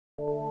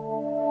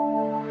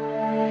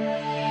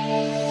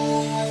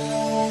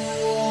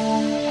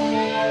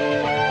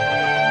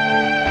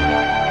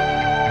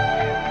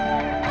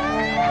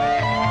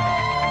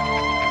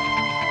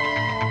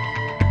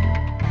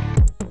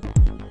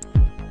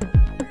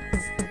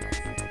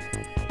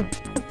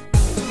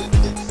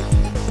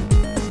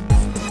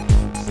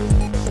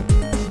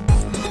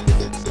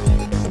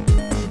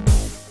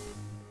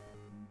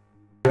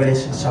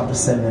chapter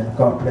 7.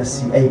 God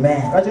bless you. Amen.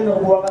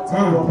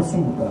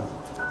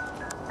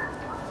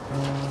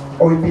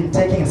 We've been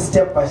taking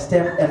step by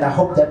step, and I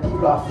hope that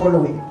people are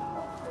following.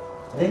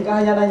 Okay,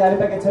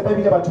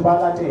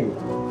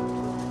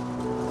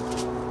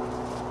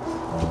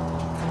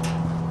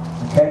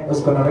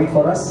 who's going to read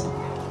for us?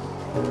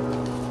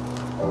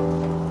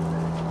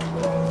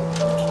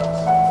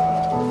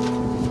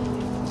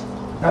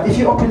 Now, if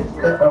you open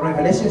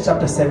Revelation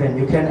chapter 7,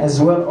 you can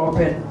as well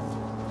open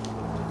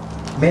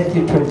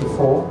Matthew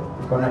 24.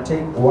 We're going to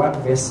take one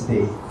verse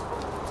there.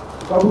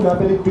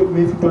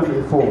 Matthew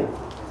 24.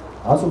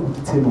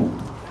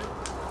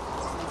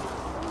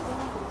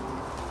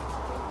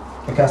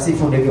 Okay, I see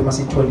from the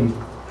Masi 20.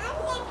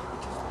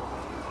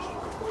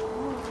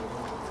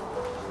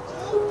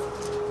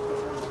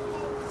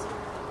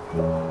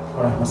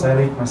 Alright, must I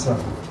read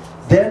myself?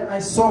 Then I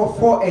saw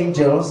 4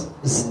 angels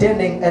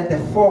standing at the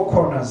 4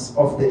 corners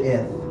of the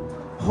earth,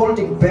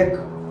 holding back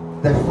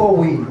the 4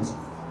 winds,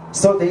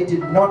 so they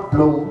did not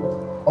blow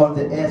on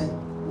the earth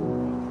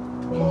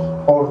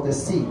or the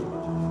sea,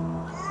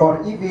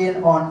 or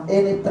even on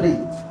any tree.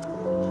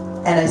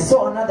 And I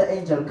saw another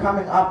angel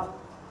coming up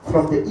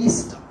from the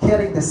east,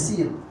 carrying the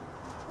seal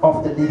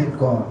of the living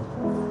God.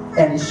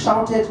 And he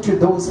shouted to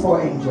those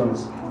 4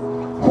 angels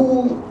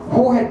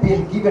who had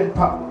been given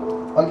power.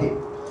 Okay.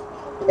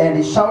 And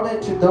he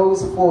shouted to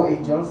those 4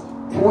 angels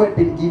who had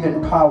been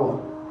given power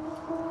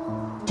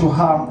to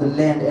harm the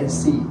land and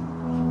sea.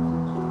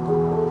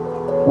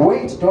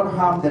 Wait, don't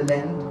harm the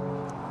land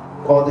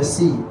or the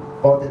sea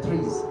or the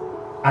trees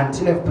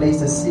until I've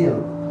placed a seal.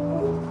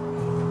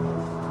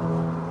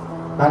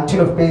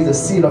 Until I've placed the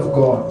seal of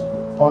God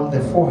on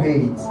the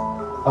foreheads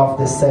of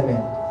the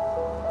 7.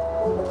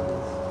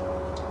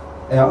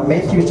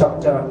 Matthew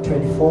chapter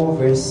 24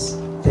 verse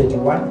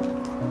 31.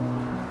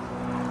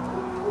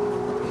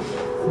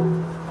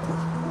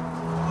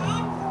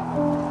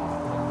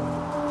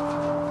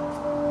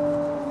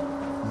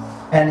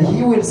 And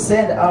he will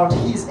send out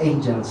his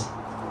angels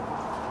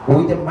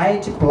with a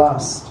mighty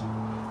blast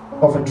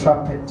of a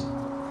trumpet,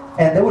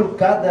 and they will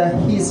gather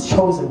his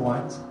chosen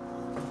ones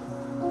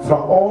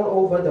from all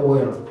over the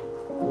world,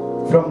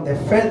 from the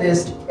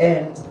furthest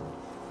end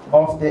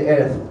of the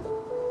earth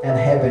and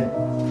heaven.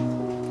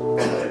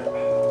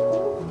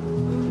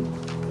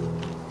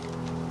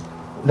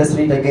 Let's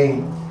read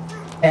again.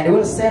 And he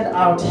will send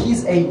out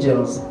his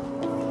angels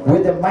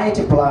with a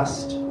mighty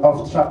blast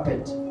of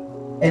trumpet,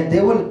 and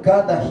they will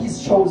gather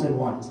his chosen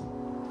ones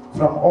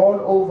from all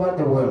over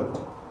the world,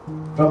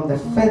 from the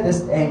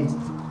furthest end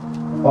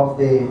of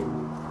the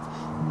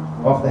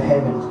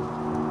heavens.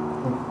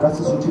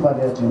 Chapter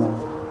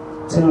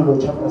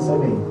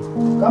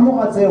 7.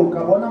 Kamora tseo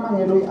ka bona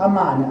mangelo a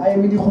mane a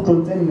eme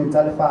dikhutlong tse nne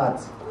tsa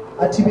lefatshe,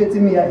 a thibetse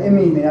meya e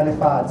mene ya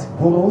lefatshe,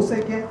 hore ho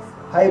seke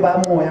ha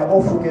eba moya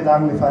o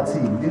fokelang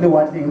lefatsheng le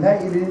lewatleng la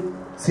ile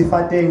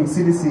sifateng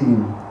se le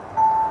seng.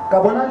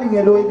 Ka bona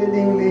lengelo le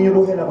leng le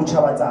nyolohela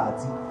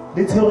botjhabatsatsi,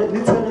 le tshwere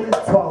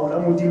letshwao la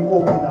modimo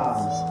o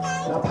phelang,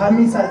 la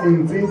phamisa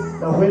lentswe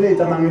la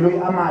hoeletsa mangelo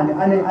a mane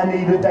a neng a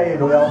neilwe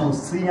taelo ya ho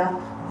senya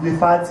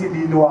lefatshe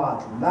le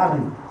lewatle, la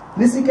re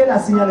le seke la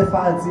senya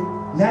lefatshe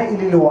le ha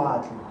ile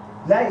lewatle,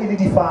 le ha ile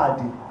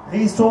difate, re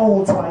iso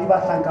ho tshwai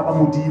bahlanka ba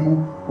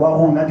modimo wa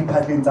rona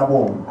diphatleng tsa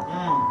bona.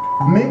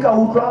 Mme ka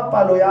utlwa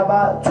palo ya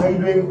ba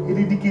tshwailweng e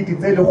le dikete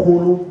tse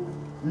 100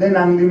 le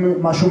nang le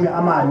 40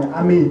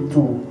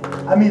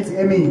 a metsi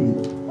e mene,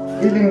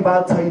 e leng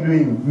ba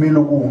tshwailweng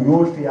melokong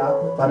yohle ya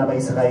bana ba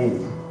Israele.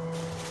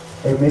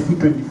 Matthew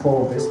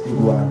 24 verse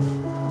 31.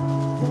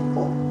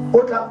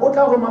 O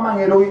tla roma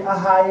mangelo a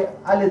hae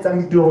a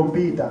letsang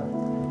ditorompeta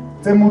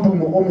tse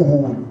modumo o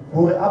moholo,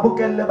 hore a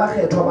bokelle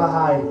bakgethwa ba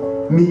hae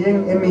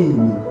meyeng e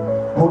mene,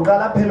 ho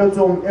qala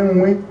pheletsong e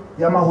nngwe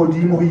ya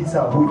mahodimo ho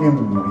isa ho e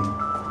nngwe.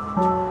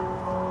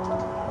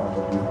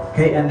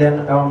 Okay, and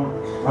then on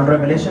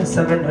Revelation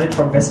 7, read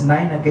from verse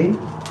 9 again.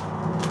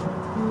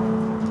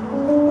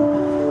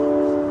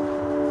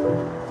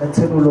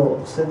 Etsebulo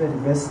 7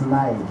 verse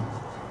 9.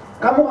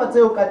 Ka mora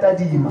tseo ka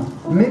tadima,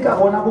 mme ka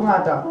bona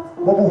bongata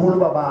bo boholo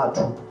ba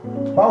batho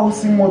ba ho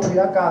seng motho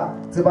ya ka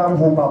tsebang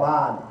ho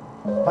babala,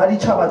 ba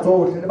ditjhaba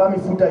tsohle le ba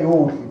mefuta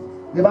yohle,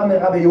 le ba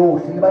merabe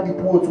yohle, le ba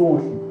dipuo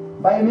tsohle,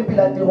 ba eme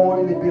pela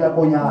tirone le pela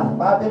konyana,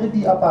 ba apere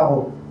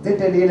diaparo tse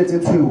telele tse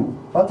tshweu,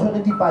 ba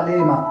tshwere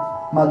dipalema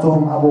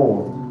matsohong a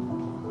bona.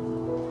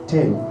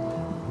 10.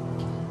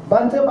 Ba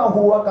ntse ba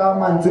hua ka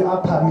mantswe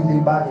a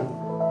phamileng ba re,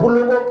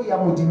 polelo ke ya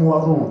modimo wa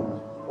rona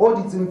o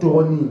ditseng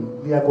toroneng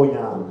le ya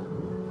konyana.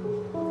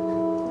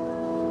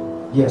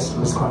 Yes,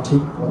 let's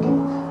continue. Okay.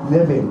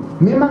 11.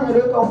 Mme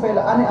mangelo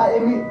kaofela a ne a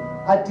eme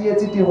a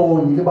tietse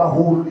tirone le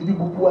baholo le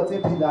dibupua tse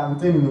phelang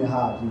tse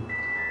mmehadi,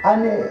 a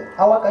ne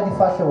a wa ka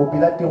difahleho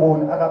pela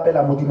tirone a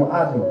rapela modimo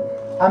a re,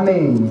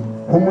 amen,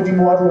 ho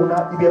modimo wa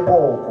rona ibe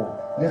poko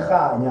le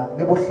kganya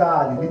le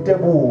bohlale le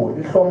teboho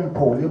le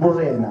hlompho le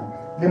borena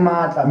le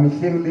matla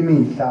mehleng le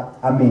mehla.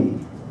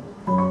 Amen.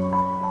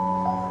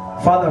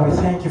 Father, we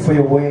thank you for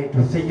your word.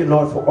 We thank you,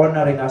 Lord, for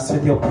honoring us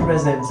with your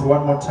presence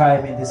one more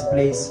time in this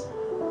place.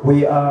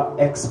 We are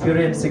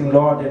experiencing,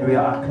 Lord, and we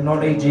are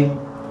acknowledging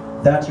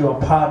that you are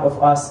part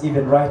of us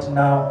even right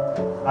now.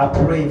 I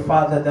pray,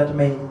 Father, that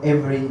may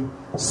every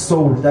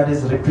soul that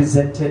is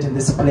represented in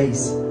this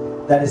place,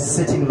 that is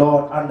sitting,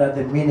 Lord, under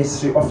the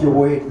ministry of your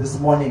word this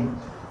morning,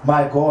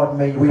 my God,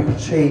 may we be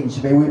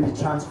changed, may we be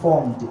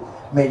transformed,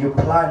 may you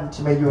plant,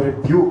 may you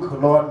rebuke,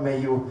 Lord, may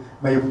you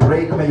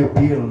break, may you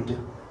build,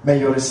 may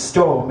you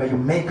restore, may you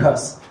make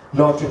us,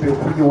 Lord, to be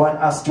who you want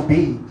us to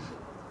be.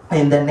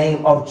 In the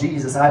name of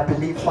Jesus, I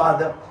believe,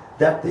 Father,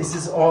 that this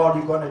is all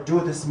you're going to do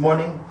this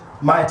morning,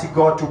 mighty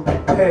God, to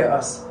prepare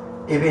us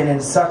even in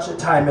such a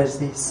time as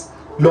this.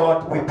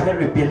 Lord, we pray,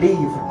 we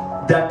believe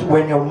that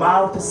when your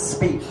mouth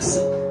speaks,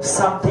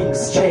 some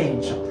things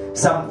change,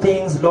 some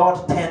things,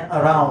 Lord, turn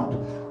around.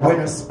 When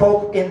you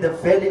spoke in the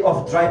valley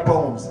of dry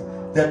bones,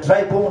 the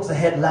dry bones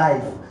had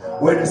life.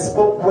 When you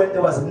spoke when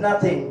there was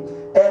nothing,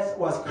 earth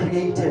was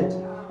created.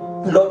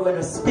 Lord, when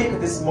you speak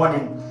this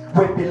morning,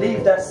 we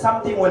believe that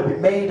something will be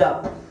made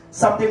up,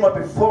 something will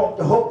be formed,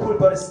 hope will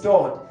be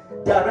restored,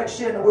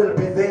 direction will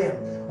be there.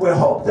 We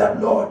hope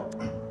that, Lord,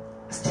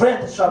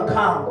 strength shall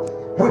come.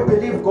 We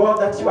believe, God,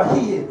 that you are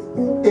here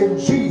in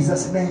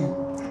Jesus' name.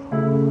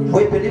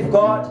 We believe,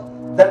 God,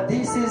 that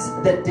this is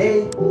the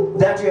day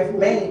that you have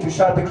made. We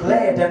shall be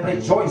glad and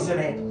rejoice in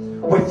it.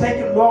 We thank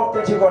you, Lord,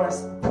 that you're going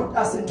to put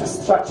us into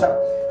structure.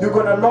 You're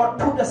going to, Lord,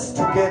 put us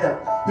together.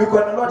 You're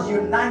going to, Lord,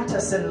 unite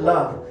us in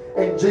love.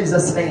 In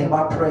Jesus' name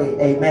I pray.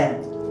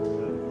 Amen.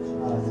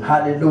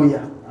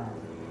 Hallelujah.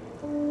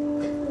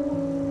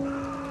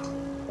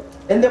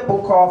 In the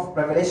book of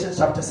Revelation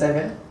chapter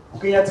 7,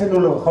 we're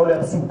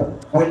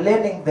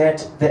learning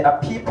that there are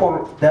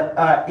people that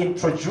are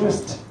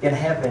introduced in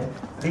heaven.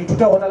 And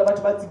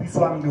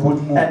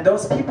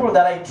those people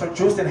that are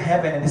introduced in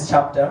heaven in this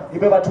chapter, they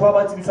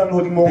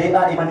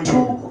are in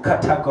two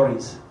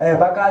categories.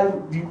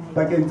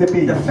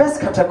 The first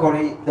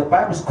category, the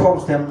Bible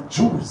calls them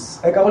Jews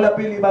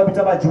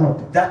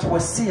that were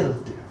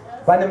sealed.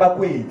 And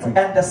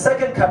the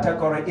second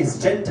category is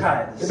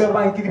Gentiles.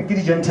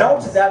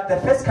 Note that the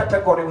first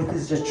category, which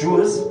is the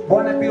Jews,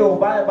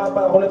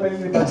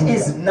 it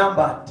is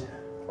numbered.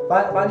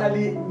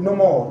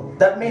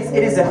 That means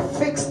it is a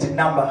fixed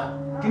number.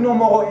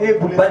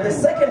 But the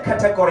second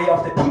category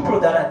of the people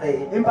that are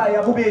there,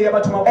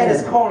 it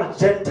is called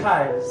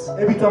Gentiles.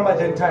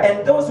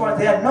 And those ones,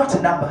 they are not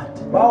numbered.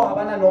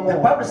 The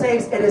Bible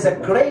says it is a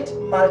great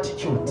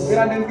multitude.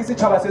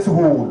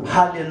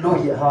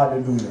 Hallelujah.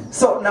 Hallelujah.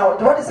 So now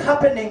what is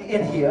happening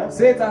in here,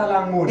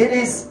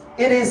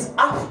 it is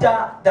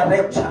after the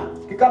rapture.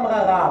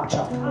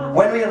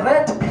 When we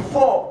read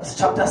before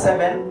chapter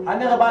 7, we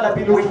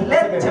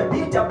learned a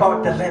bit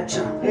about the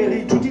rapture.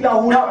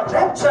 Now,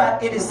 rapture,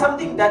 it is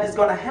something that is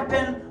going to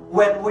happen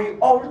when we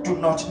all do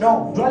not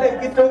know.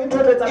 It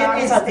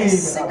is a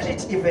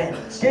secret event.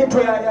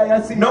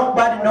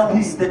 Nobody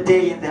knows the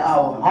day and the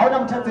hour.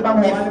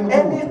 If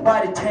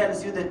anybody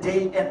tells you the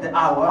day and the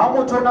hour,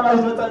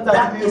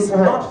 that is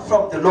not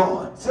from the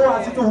Lord.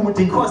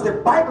 Because the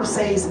Bible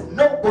says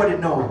nobody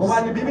knows.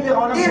 Even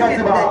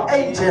the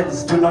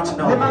angels do not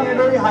know.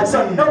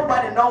 So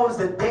nobody knows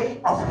the day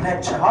of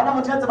rapture.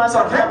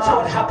 So rapture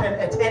will happen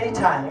at any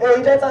time.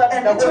 And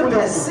it will be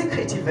a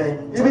secret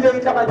event.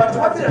 But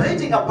what we're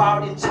reading about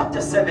in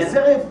chapter 7 is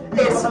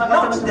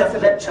not the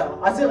rapture.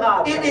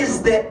 It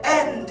is the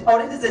end,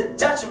 or it is a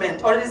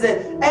judgment, or it is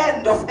the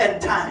end of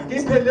end times.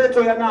 It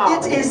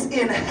is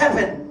in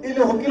heaven.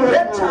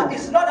 Rapture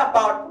is not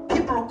about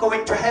people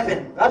going to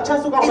heaven. It's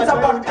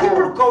about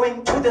people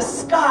going to the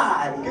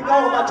sky.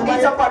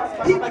 It's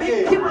about people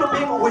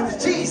being with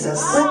Jesus,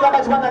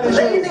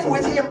 reigning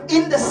with him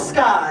in the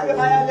sky,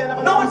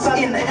 not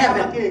in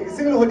heaven.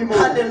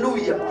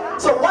 Hallelujah.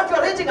 So what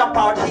you're reading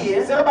about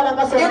here, it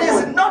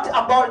is not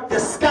about the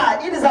sky,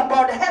 it is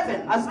about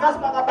heaven.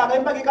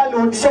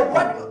 So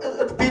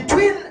what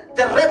between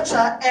the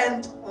rapture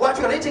and what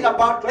you're reading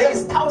about, there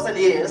is 1,000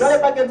 years. Now,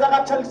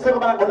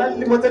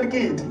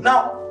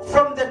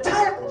 from the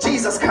time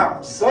Jesus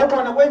comes, we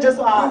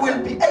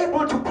will be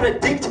able to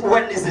predict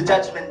when is the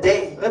judgment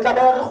day.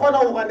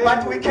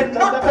 But we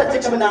cannot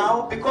predict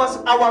now because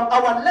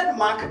our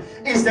landmark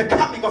is the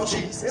coming of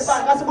Jesus.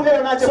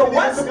 So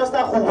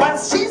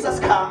once Jesus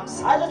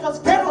comes,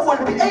 then we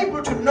will be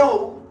able to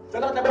know.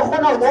 Hallelujah.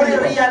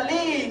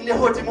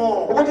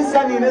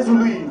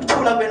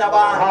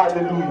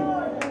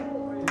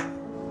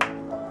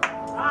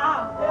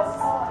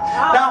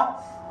 Now,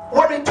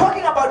 when we're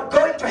talking about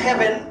going to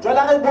heaven,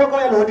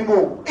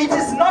 it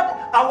is not,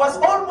 I was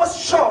almost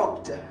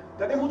shocked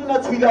when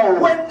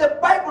the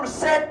Bible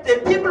said the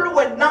people who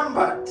were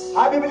numbered, who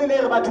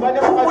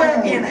were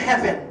in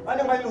heaven. But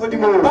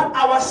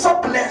I was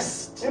so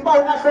blessed when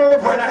I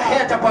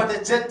heard about the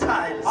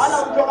Gentiles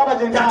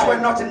that were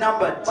not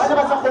numbered.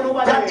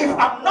 That if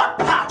I'm not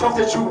part of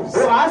the Jews,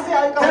 then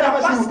I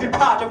must be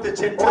part of the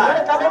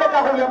Gentiles.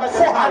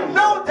 For I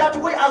know that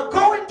we are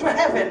going to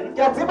heaven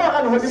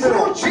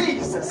through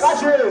Jesus.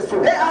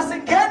 They are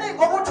singing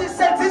ukuthi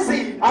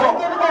senzizinto.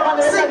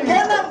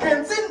 Singena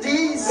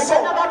ngensindiso.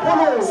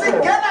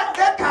 Singena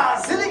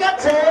ngegazi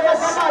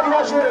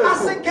likaJesu.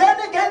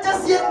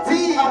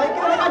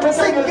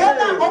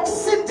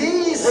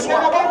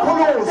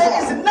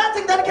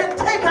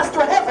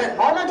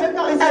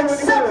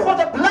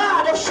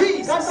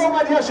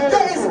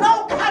 There is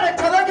no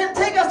character that can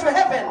take us to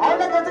heaven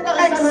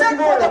except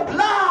for the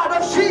blood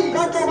of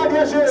Jesus.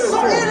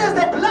 So it is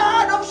the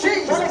blood of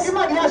Jesus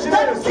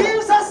that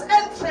gives us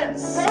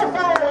entrance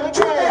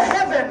to the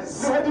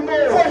heavens.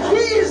 For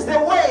He is the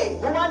way,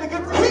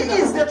 He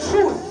is the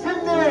truth,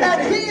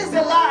 and He is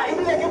the life.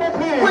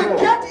 We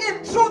get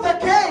in through the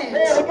gate.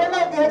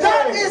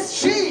 That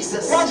is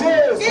Jesus.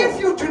 If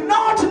you do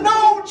not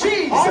know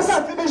Jesus,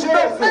 no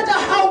matter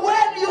how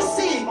well you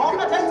sing, no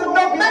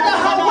matter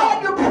how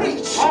well you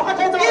preach,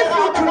 if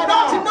you do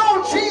not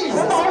know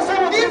Jesus,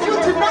 if you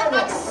do not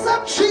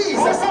accept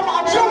Jesus,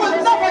 you will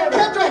never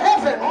get to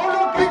heaven,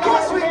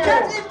 because we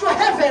get into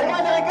heaven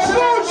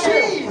through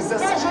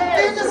Jesus.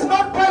 It is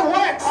not by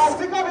works,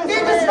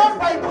 it is not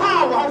by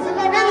power, it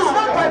is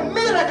not by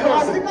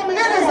miracles, it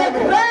is the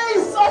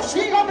grace of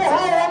Jesus.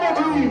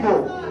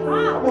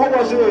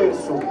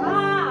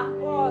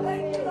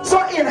 So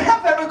in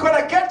heaven we're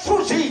gonna get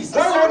through Jesus.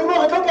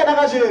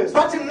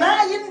 But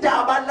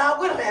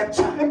now in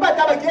rapture. In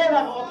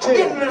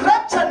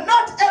rapture,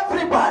 not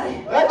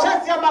everybody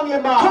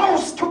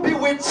goes to be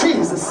with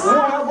Jesus. Oh,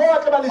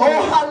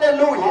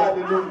 hallelujah.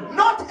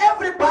 Not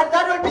everybody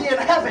that will be in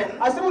heaven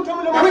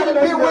will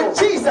be with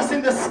Jesus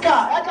in the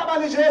sky.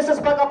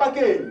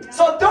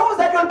 So those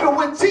that will be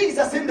with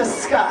Jesus in the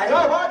sky,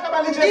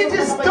 it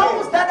is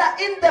those that are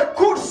in the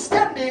good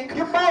standing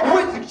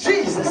with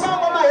Jesus.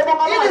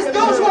 It is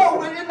those who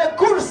are in the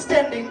good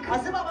standing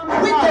with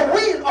the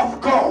will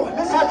of God.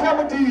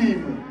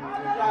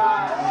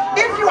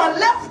 If you are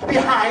left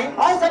behind,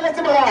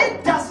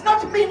 it does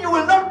not mean you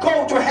will not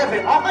go to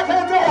heaven.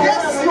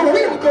 Yes, you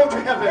will go to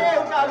heaven.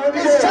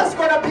 It's just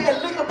going to be a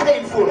little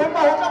painful,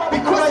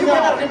 because you're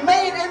going to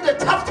remain in the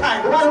tough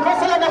times.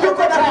 You're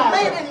going to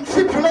remain in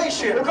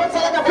tribulation. You're going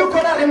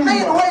to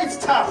remain where it's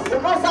tough.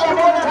 You're going to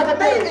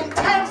remain in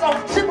times of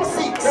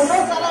 666.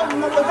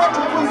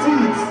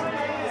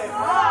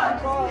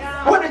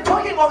 When we're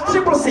talking of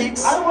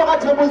 666,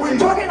 we're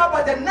talking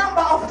about the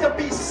number of the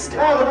beast.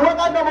 That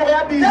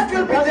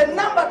will be the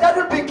number that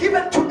will be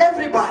given to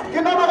everybody.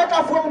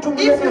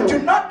 If you do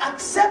not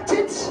accept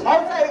it,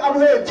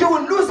 you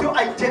will lose your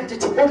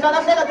identity,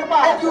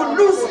 and you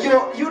lose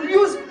your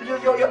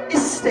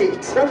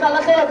estate. You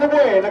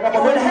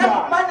will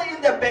have money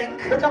in the bank,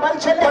 but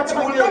you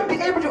will not be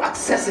able to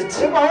access it.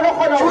 You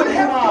will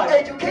have your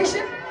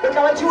education,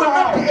 but you will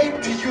not be able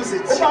to use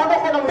it.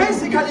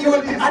 Basically, you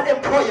will be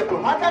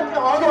unemployable.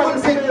 You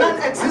will be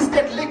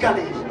non-existent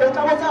legally,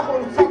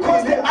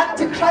 because the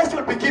Antichrist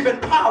will be given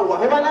power.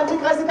 Oh,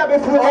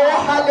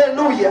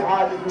 hallelujah.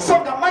 So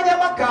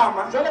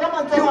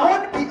you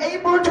won't be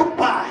able to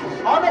buy,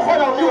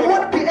 you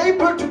won't be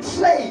able to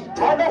trade,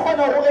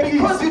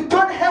 because you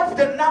don't have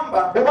the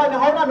number. And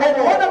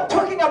what I'm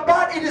talking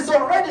about, it is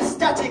already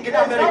starting in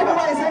America.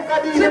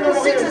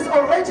 666 is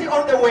already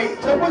on the way.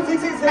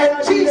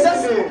 And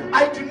Jesus,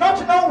 I do not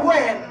know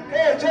when,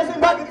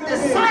 but the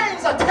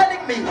signs are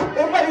telling me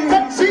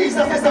that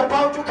Jesus is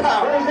about to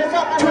come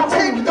to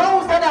take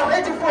those that are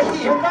ready for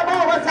Him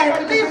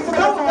and leave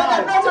those that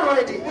are not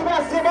ready.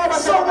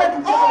 So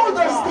when all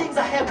those things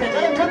are happening,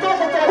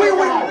 we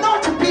will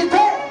not be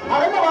there.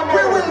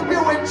 We will be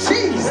with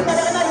Jesus.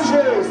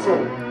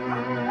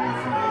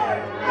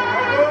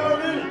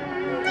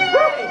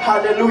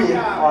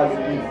 Hallelujah.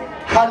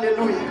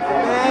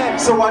 Hallelujah.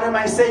 So what am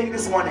I saying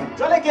this morning?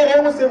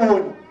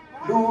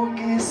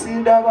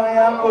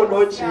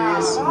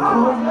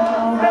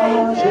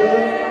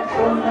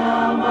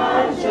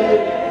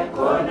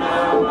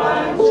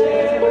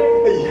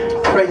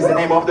 Praise the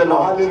name of the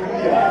Lord.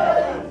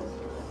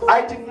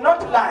 I did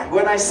not lie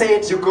when I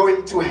said you're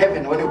going to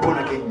heaven when you're born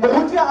again.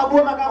 Heaven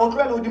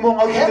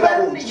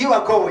you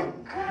are going.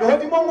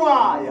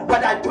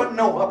 But I don't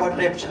know about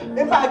rapture.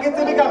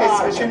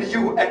 It's between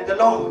you and the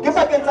Lord.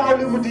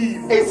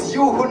 It's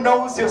you who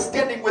knows you're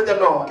standing with the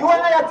Lord.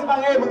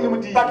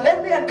 But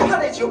let me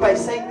encourage you by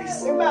saying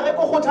this. If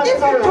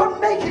you don't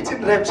make it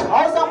in rapture,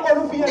 it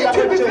will be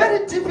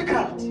very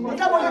difficult.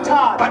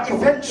 But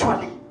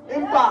eventually, we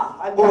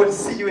will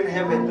see you in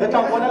heaven.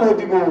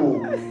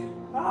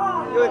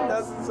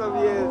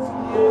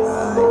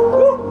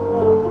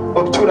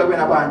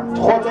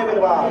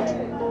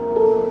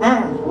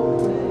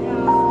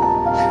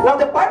 Now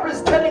the Bible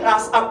is telling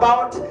us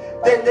about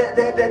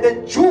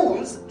the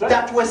Jews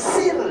that were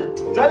sealed.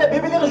 Now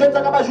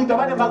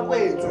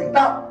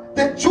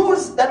the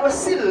Jews that were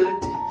sealed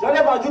and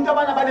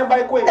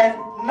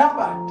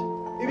numbered,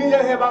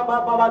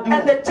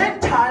 and the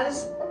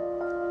Gentiles,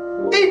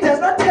 it does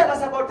not tell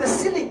us about the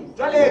sealing,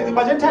 and they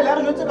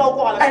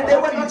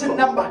were not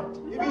numbered.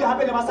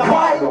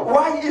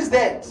 Why is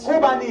that?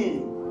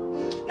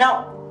 Now,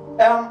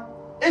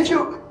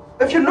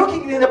 if you're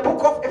looking in the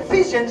book of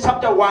Ephesians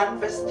chapter 1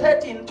 verse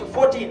 13 to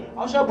 14.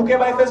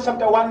 Ephesians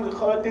chapter 1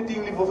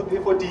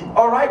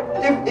 all right,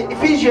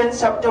 Ephesians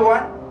chapter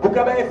 1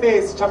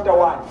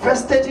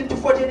 verse 13 to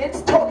 14,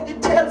 it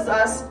tells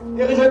us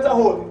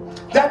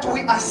that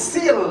we are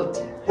sealed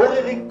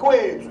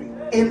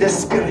in the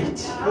Spirit.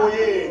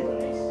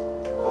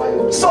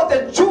 So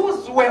the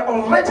Jews were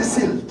already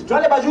sealed.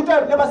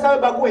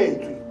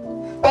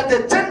 But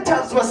the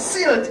Gentiles were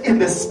sealed in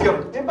the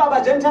spirit. The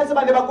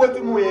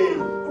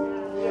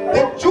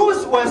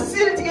Jews were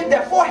sealed in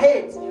their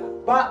foreheads.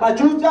 But the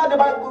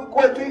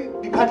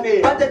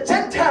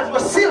Gentiles were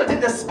sealed in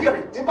the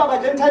spirit.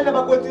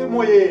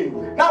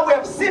 Now we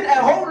have seen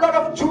a whole lot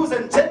of Jews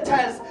and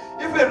Gentiles.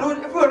 If we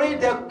read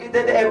the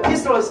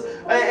epistles,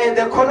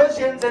 the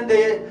Colossians and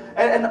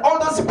all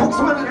those books,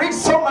 we will read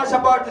so much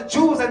about the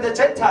Jews and the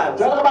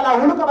Gentiles. How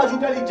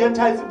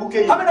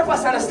many of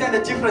us understand the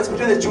difference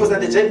between the Jews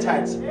and the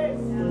Gentiles?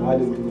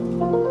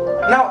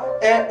 Now,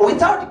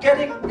 without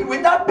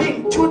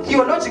being too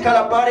theological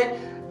about it,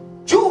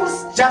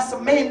 Jews just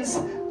means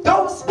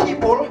those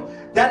people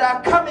that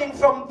are coming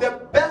from the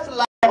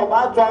birthline.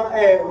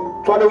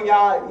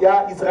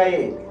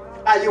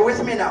 Are you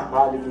with me now?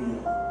 Hallelujah.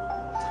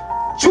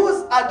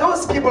 Jews are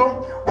those people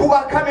who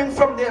are coming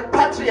from the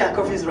patriarch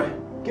of Israel.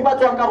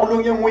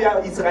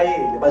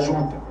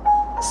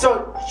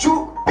 So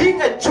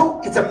being a Jew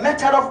is a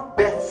matter of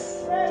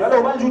birth.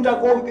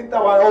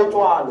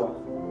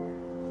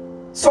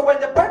 So when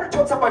the Bible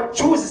talks about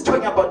Jews, it's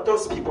talking about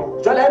those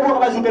people.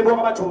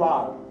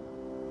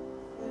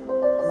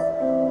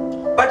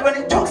 But when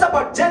it talks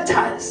about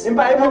Gentiles, it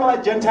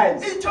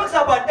talks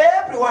about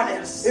everyone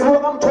else.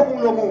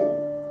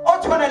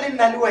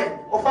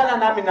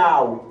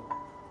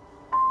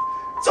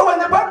 So when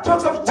the Bible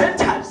talks of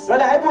Gentiles,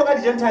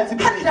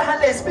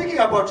 it's speaking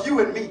about you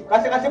and me.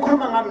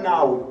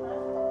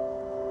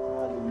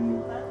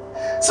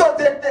 So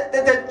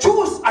the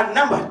Jews are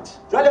numbered.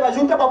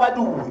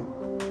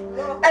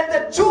 And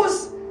the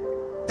Jews,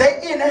 they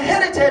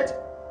inherited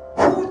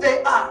who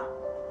they are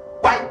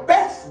by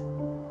birth.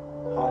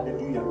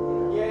 Hallelujah.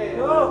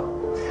 Yeah.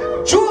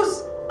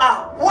 Jews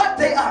are what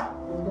they are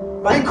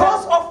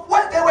because of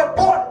where they were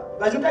born.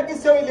 But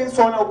it's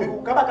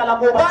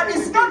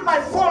not my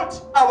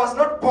fault I was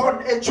not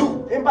born a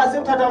Jew.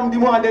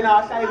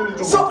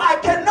 So I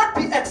cannot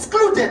be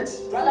excluded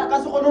from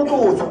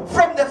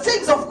the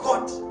things of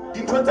God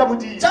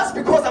just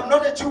because I'm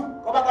not a Jew.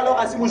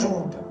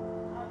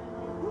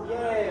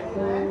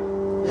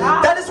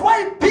 That is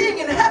why being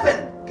in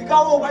heaven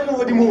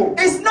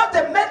is not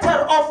a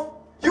matter of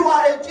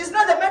it's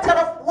not a matter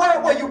of where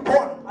were you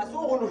born.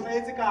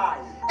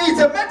 It's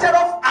a matter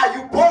of are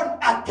you born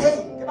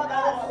again.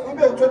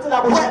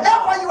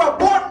 Wherever you are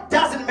born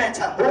doesn't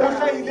matter.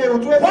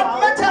 What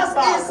matters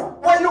is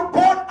were you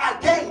born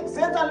again.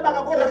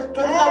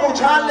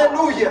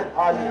 Hallelujah.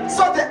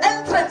 So the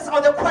entrance or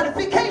the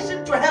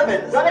qualification to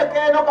heaven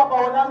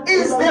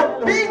is the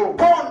being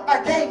born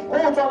again.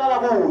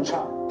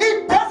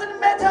 It doesn't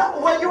matter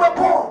where you were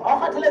born.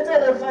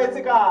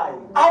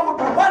 I would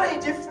be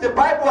worried if the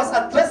Bible was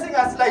addressing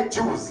us like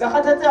Jews.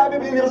 Because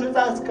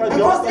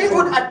it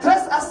would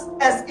address us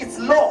as its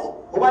law.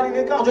 So the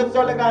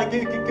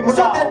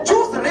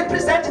Jews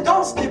represent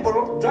those people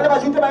who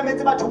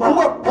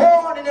were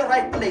born in the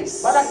right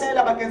place, who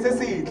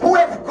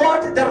have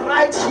got the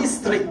right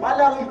history, who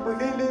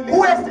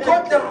have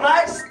got the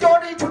right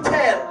story to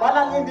tell,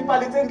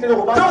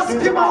 those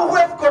people who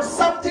have got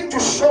something to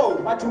show.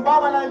 But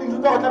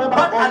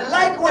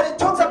unlike when it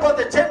talks about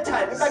the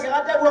Gentiles,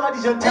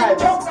 it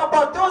talks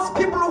about those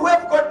people who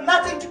have got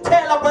nothing to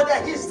tell about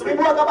their history,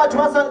 those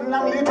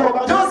people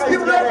who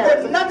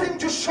have got nothing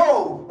to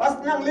show.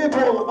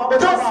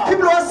 Those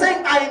people are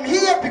saying, I am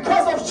here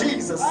because of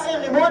Jesus.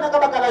 I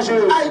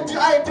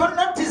do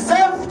not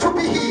deserve to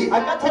be here.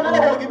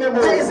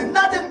 There is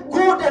nothing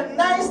good and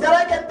nice that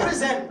I can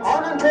present.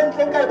 All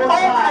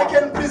I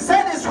can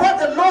present is what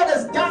the Lord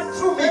has done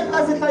through me.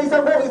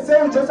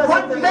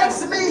 What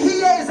makes me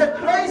here is the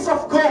grace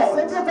of God.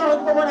 It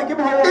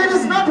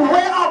is not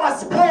where I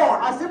was born,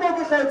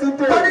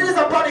 but it is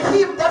about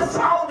Him that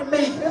found me.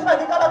 It is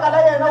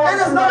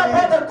not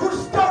about the good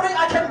story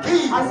I can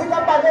give.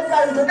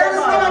 It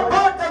is not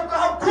about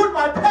how good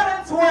my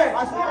parents were.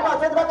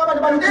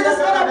 It is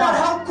not about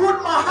how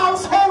good my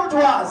household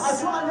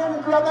was.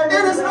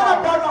 It is not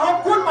about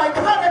how good my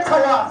character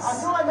was.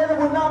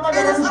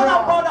 It is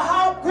not about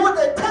how good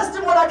a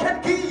testimony I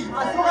can give.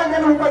 But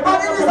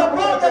it is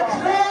about the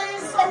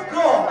grace of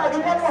God.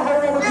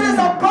 It is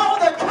about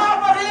the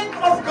covering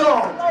of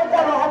God.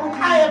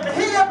 I am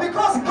here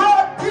because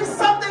God did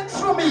something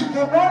through me.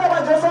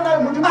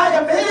 I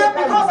am here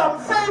because I'm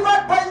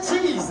favored by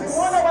Jesus.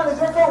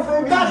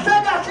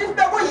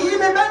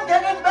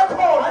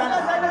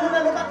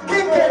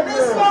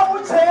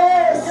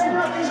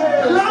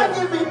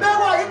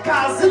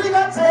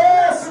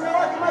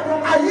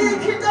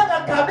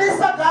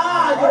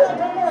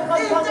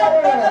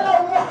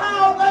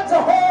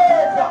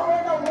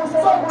 So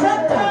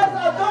Gentiles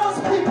are those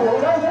people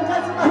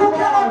who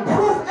cannot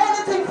prove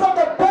anything from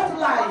the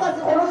birthline,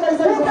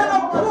 who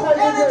cannot prove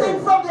anything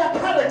from their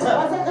character, who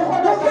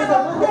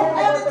cannot prove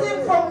anything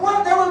from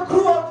where they will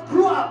grew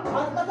up.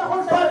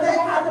 But they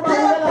are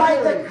there by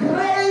the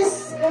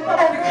grace and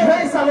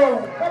grace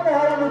alone.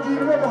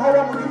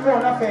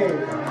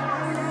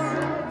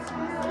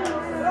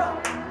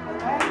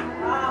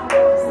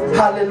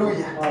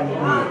 Hallelujah.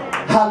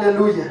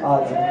 Hallelujah.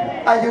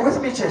 Are you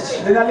with me,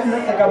 church?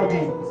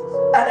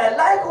 And I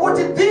like what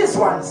these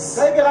ones,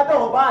 they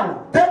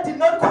did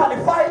not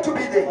qualify to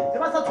be there. They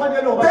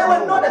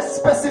were not a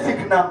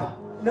specific number.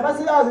 They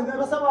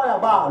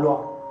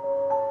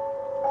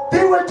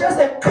were just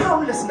a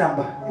countless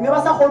number.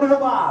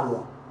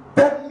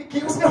 That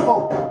gives me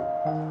hope.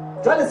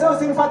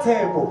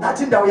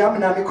 Nathi indawo yami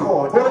nami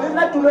khona.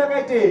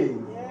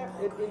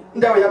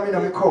 Indawo yami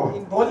nami khona.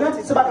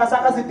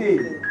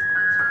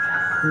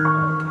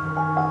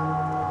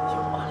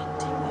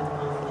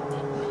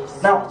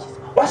 Now,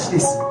 watch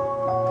this.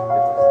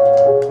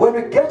 When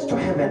we get to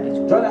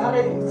heaven,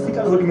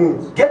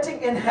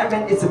 getting in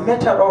heaven is a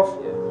matter of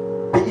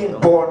being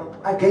born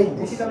again.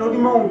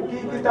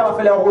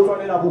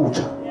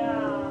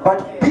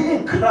 But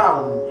being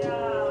crowned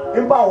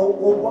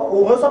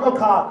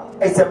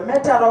is a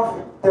matter of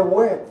the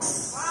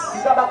works.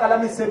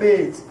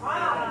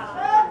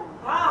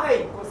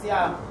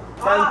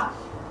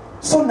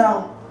 So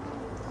now,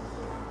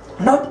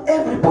 not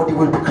everybody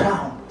will be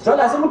crowned. Only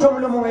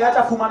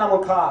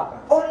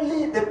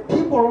the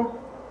people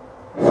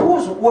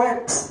whose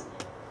works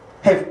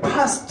have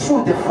passed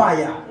through the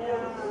fire,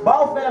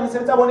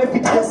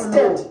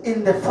 tested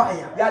in the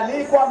fire.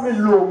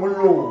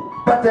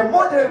 But the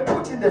more they were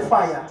put in the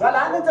fire,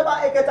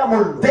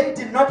 they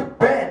did not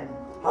burn.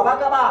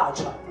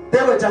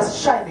 They were just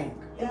shining.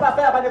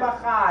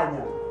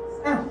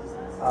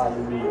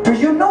 Do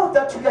you know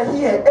that we are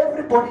here?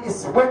 Everybody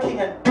is working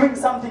and doing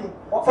something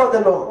for the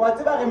Lord.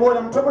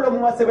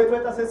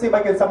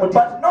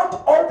 But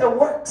not all the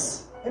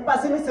works will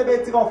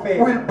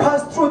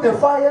pass through the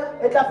fire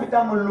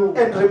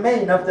and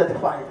remain after the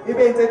fire.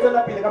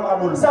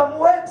 Some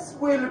works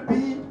will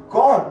be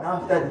gone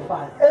after the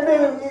fire. Let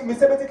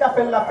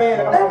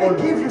me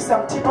give you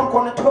some tip. I'm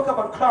going to talk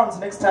about crowns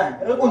next time.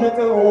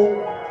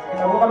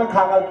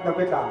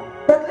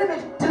 But let me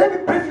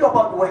brief you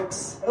about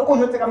works.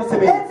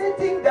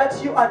 Anything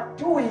that you are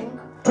doing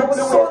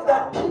so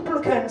that people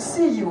can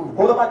see you,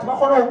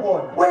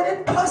 when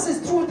it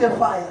passes through the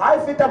fire,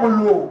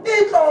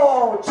 it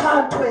all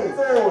chantwe.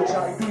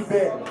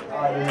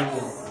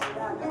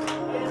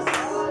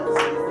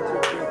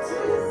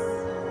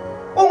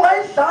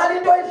 Ungayidlala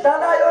into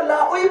oyidlalayo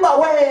la uyiba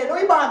wena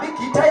uyibambe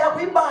igitha yakho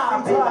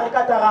uyibambe.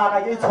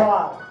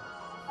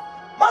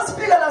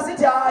 Masifika la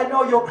sithi I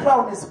know your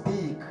crown is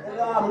big.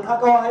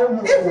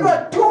 If you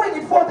are doing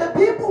it for the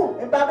people,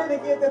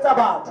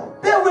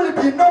 there will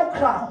be no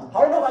crown.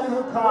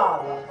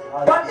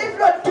 But if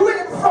you are doing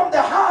it from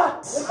the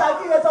heart, if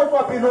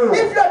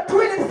you are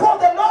doing it for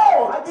the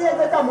Lord,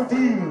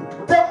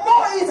 the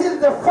more it is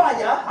the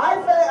fire,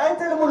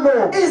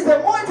 is the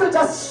more it will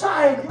just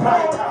shine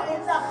brighter.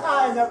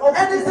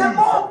 And is the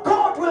more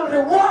God will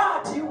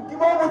reward you.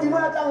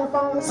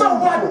 So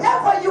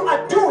whatever you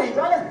are doing, if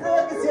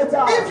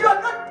you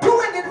are not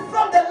doing it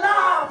from the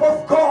love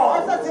of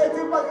God,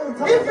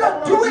 if you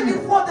are doing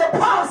it for the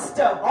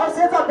pastor,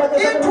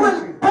 it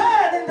will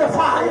burn in the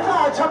fire.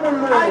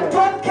 I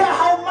don't care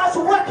how much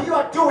work you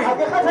are doing.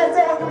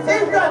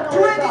 If you are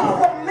doing it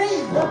for me,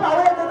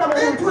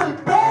 it will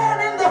burn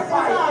in the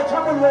fire.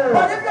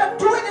 But if you are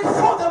doing it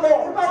for the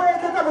Lord,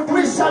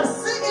 we shall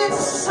see it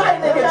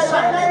shining and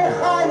shining.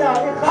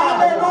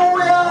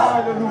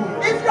 Hallelujah.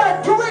 If you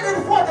are doing it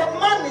for the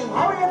money,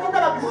 money will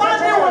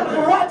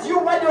reward you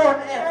when you're on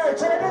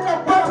earth.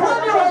 But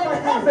when you are in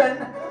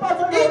heaven,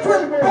 it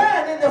will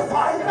burn in the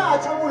fire.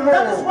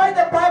 That is why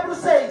the Bible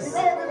says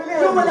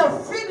you will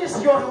have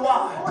finished your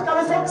reward.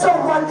 So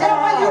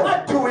whatever you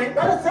are doing,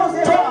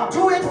 don't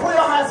do it for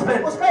your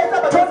husband.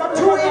 Don't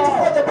do it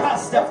for the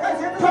pastor.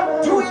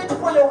 Don't do it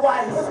for your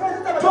wife.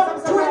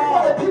 Don't do it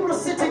for the people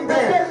sitting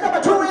there.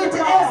 Do it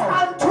as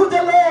unto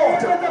the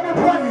Lord.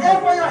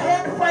 Whatever your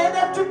hand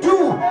findeth to do,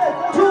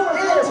 do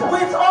it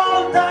with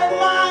all thy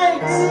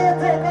might.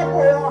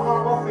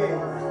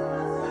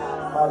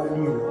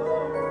 Hallelujah.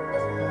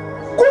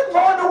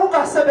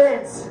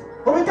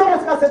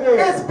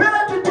 It's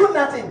better to do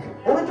nothing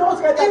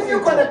if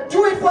you're going to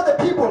do it for the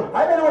people.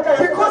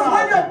 Because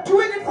when you're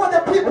doing it for the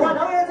people, but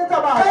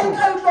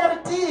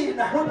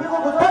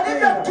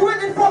if you're doing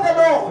it for the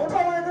Lord,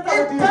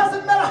 it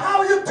doesn't matter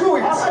how you do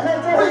it.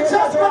 We're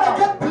just going to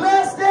get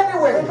blessed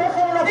anyway. It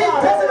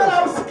doesn't matter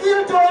how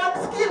skilled or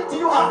unskilled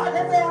you are.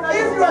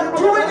 If you are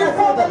doing it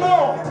for the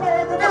Lord,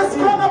 it's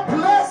going to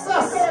bless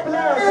us.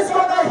 It's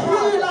going to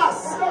heal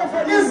us.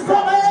 It's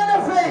going to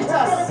elevate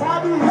us.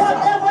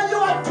 Whatever you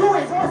are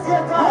doing,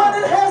 when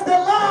it has the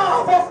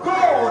love of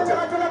God,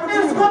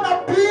 it's going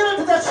to build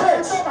the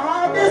church.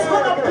 It's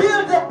going to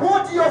build the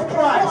body of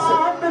Christ.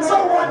 So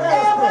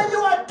whatever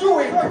you are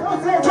doing,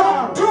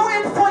 don't do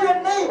it for your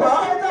neighbor.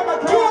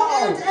 Do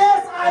it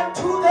as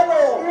unto the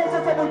Lord.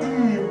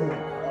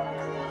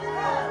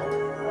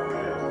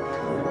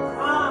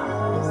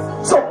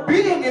 So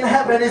being in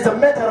heaven is a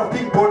matter of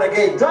being born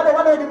again. But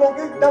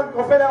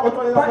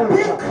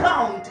being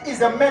crowned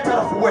is a matter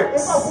of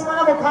works.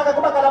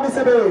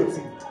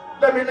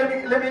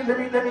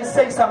 Let me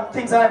say some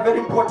things that are very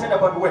important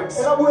about works.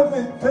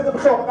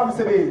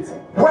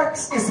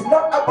 Works is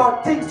not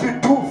about things you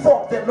do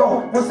for the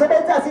Lord.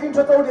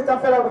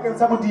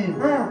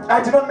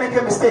 I did not make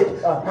a mistake.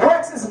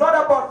 Works is not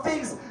about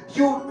things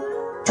you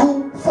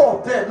do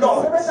for the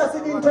Lord,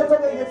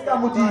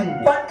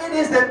 but it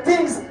is the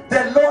things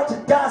the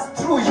Lord does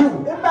through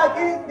you.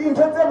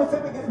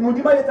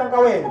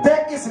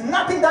 There is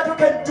nothing that you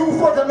can do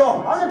for the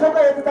Lord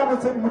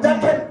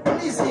that can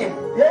please Him.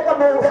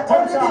 The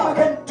only thing you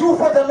can do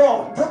for the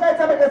Lord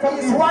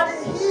is what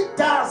He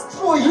does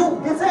through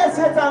you.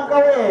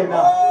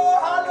 Oh,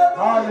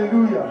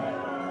 hallelujah.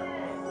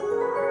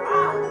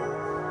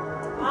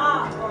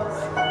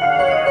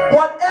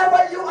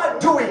 Whatever you are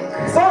doing,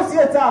 if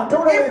it's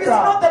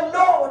not the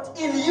Lord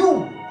in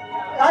you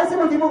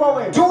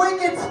doing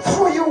it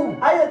through you,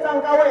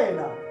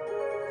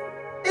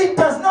 it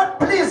does not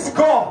please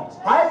God.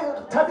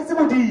 That is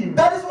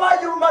why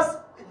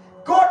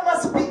God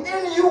must be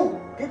in you.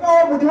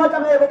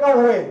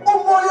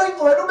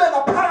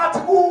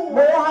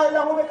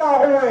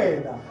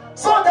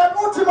 So that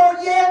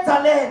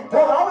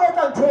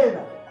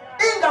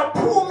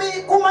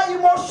ingaphumi kuma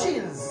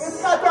emotions,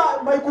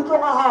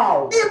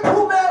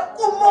 iphume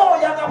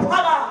umoya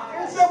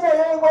ngaphakathi.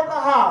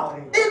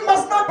 It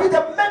must not be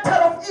the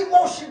matter of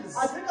emotions,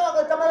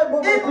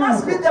 it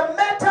must be the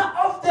matter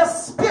of the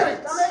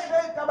spirit.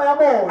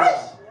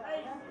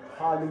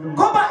 Hallelujah.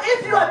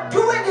 If you are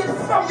doing it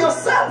from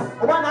yourself,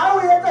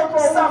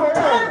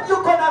 sometimes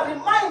you're gonna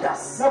remind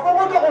us.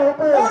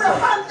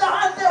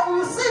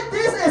 You see,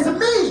 this is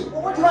me. So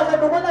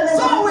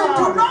we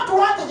do not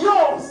want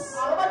yours.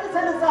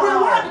 We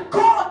want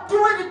God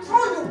doing it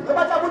through you, so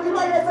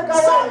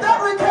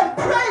that we can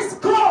praise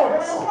God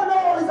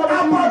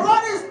about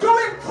what He's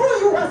doing through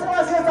you. If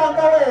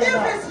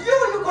it's you,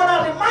 you're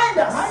gonna remind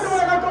us, and you're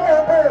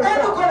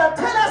gonna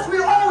tell us we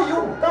owe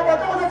you.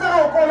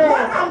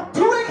 What I'm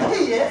doing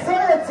here,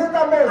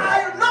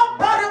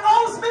 nobody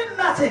owes me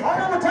nothing.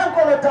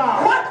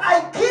 What I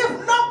give,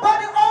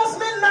 nobody owes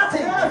me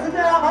nothing. I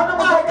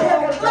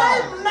can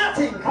claim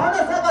nothing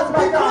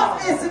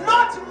because it's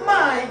not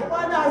mine.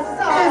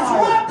 It's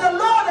what the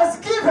Lord has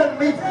given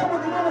me.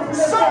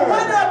 So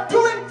when I'm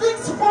doing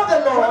things for the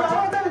Lord,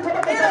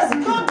 it has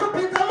got to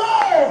be the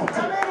Lord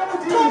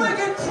doing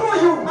it through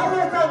you.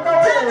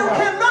 Then you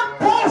cannot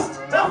boast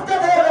after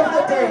the end of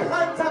the day.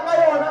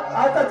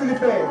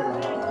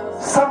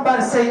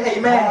 Somebody say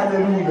amen.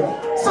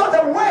 Hallelujah. So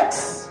the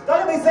works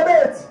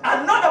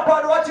are not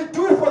about what you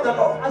do for the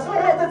Lord.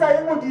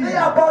 They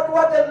are about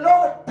what the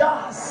Lord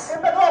does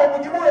through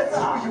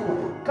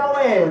you.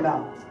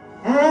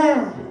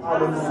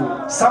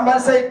 Somebody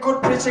say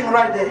good preaching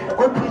right there.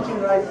 Good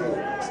preaching right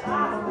there.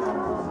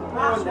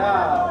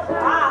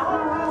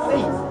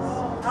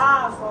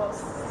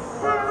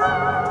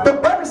 The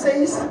Bible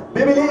says,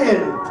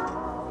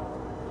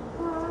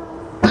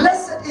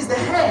 blessed is the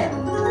hand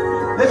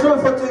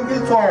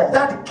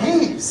that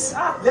gives,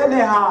 that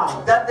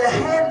the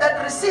hand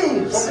that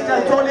receives.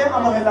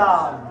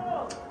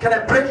 Can I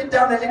break it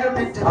down a little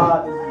bit?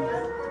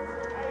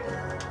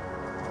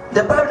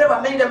 The Bible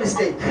never made a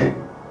mistake.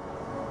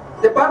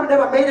 The Bible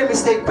never made a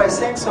mistake by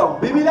saying so.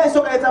 It meant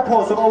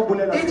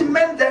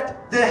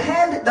that the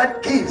hand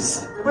that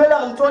gives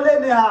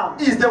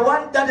is the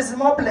one that is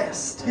more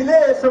blessed than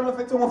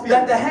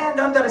the hand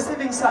on the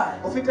receiving side.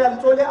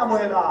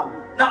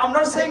 Now, I'm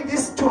not saying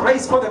this to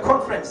raise for the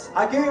conference.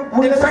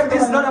 In fact,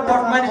 this is not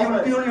about money.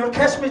 You'll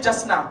catch me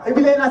just now.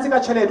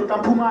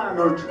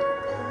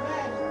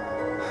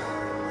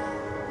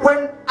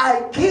 When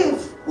I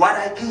give what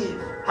I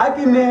give,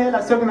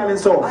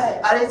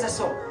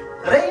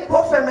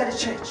 Rainbow Family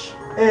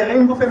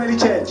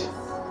Church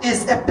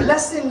is a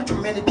blessing to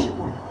many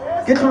people.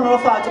 It's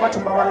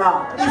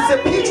a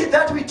pity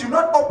that we do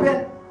not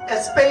open a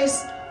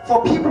space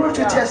for people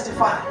to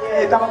testify.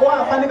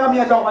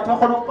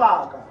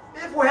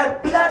 If we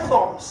had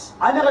platforms,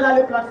 then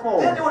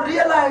you would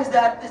realize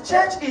that the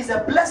church is a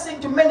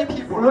blessing to many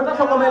people. But now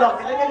when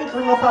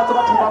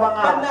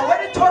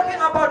you're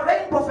talking about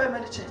Rainbow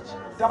Family Church,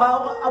 we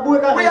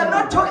are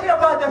not talking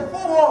about the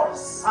four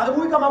walls.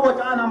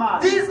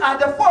 These are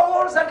the four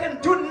walls that can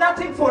do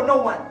nothing for no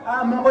one.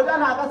 But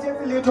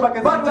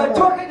we are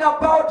talking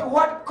about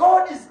what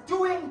God is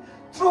doing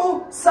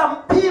through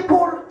some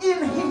people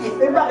in here.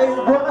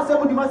 So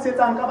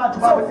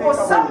for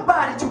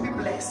somebody to be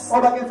blessed,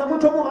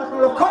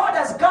 God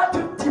has got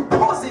to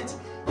deposit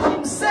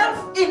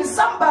Himself in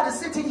somebody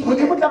sitting here,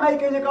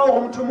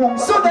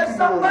 so that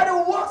somebody who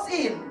walks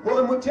in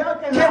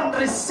can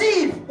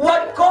receive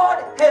what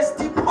God has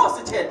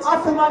deposited in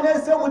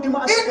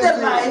the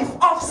life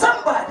of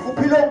somebody.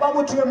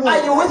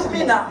 Are you with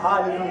me now?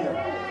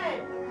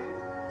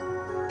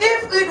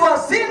 If it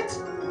wasn't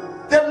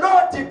the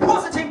Lord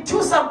depositing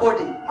to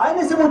somebody,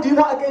 if it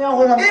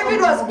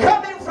was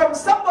coming from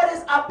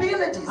somebody's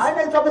abilities,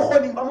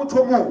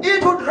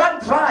 it would run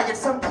dry at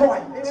some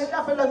point.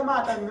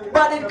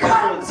 But it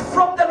comes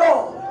from the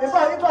Lord.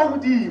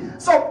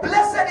 So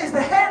blessed is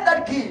the hand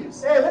that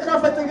gives than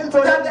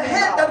the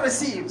hand that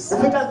receives. You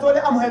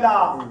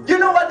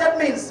know what that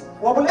means?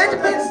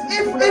 It means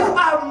if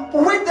I'm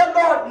with the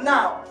Lord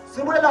now,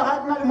 and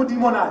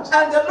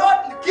the Lord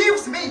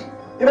gives me,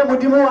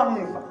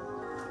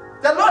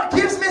 the Lord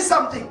gives me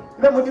something,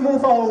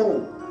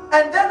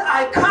 and then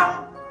I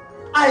come,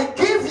 I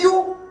give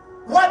you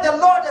what the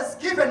Lord has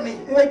given me.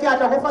 The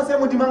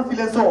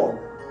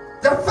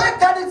fact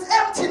that it's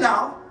empty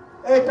now,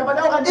 it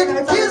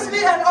gives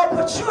me an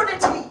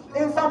opportunity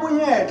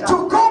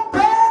to go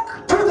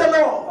back to the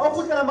Lord.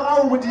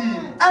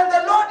 And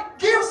the Lord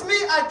gives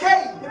me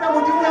again.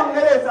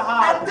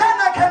 And then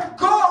I can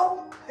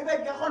go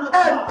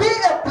and be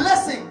a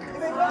blessing.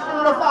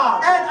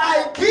 And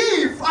I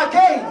give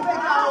again.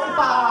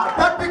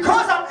 But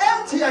because I'm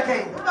empty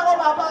again,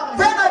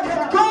 then I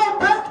can go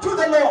back to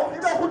the Lord.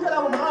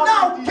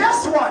 Now,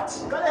 guess what?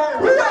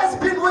 Who has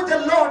been with the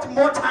Lord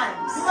more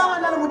times?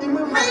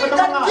 Me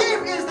that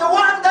give is the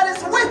one that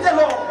is with the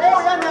Lord.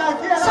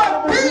 So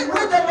being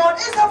with the Lord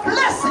is a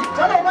blessing.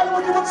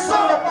 So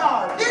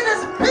it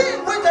is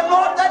being with the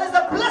Lord that is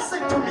a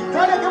blessing to me.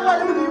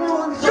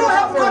 You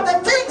have got the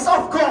things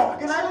of God,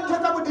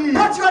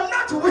 but you are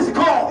not with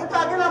God.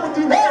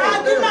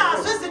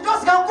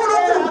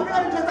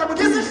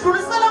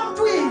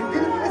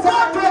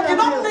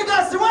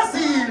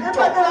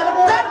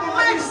 That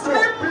makes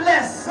me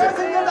blessed.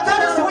 That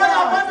is why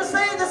I want to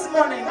say this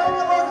morning,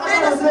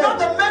 it is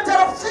not a matter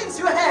of things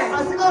you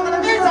have, it's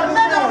a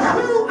matter of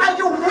who are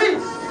you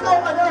with.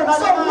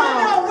 So when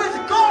you are with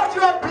God,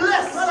 you are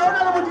blessed.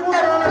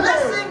 And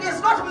blessing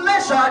is not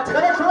measured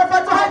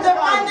by the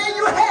money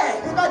you have,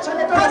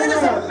 but it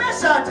is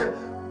measured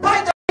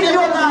by the in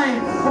your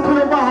life.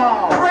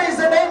 Praise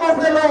the name of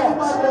the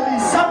Lord.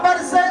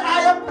 Somebody say,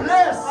 I am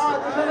blessed.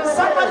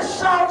 Somebody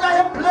shout,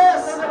 I am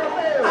blessed.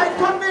 I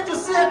don't need to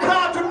see a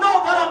car to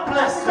know that I'm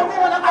blessed.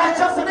 I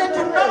just need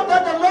to know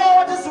that the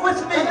Lord is with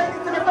me.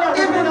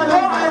 Even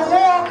though I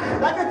walk in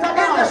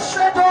the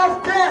shadow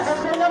of death,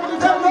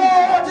 the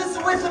Lord is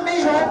with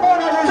me.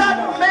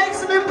 That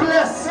makes me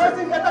blessed.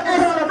 It's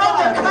not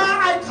the car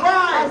I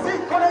drive,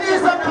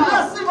 it's the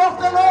blessing of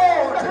the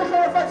Lord.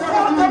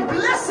 For the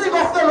blessing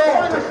of the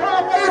Lord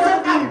is an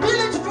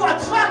ability to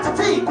attract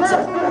things.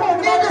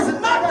 It is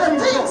not the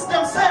things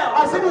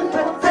themselves. The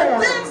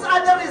things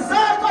are the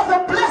result of the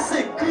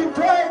blessing.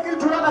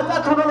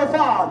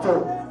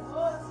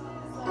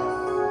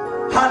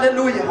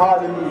 Hallelujah.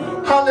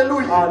 Hallelujah.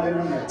 Hallelujah.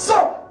 Hallelujah. So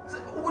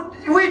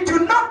we do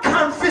not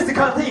count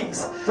physical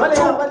things to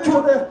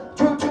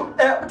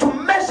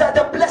measure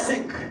the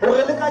blessing.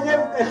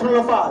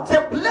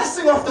 The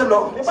blessing of the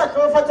Lord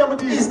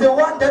is the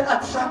one that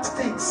attracts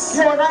things.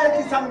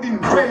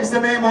 Praise the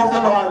name of the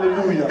Lord.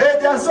 Hallelujah. Hey,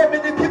 there are so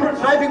many people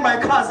driving my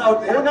cars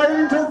out there.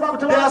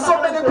 There are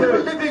so many people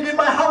living in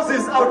my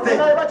houses out there.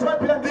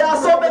 There are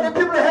so many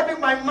people having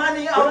my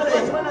money out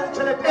there.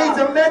 It's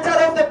a matter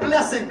of the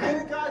blessing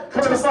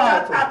to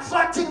start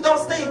attracting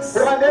those things.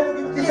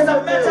 It's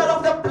a matter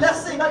of the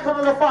blessing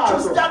to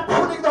start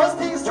putting those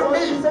things to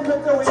me.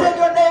 Tell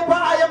your neighbor,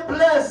 I am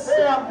blessed.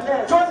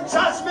 Don't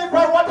judge me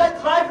by what I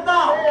drive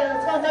now.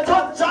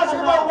 Don't judge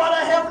me by what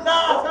I have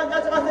now.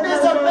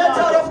 It's a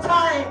matter of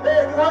time.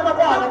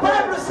 The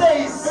Bible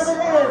says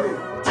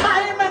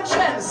time and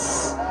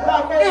chance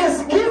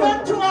is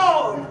given to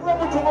all.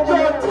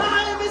 Your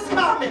time is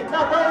coming.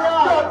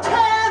 Your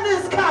turn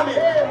is coming.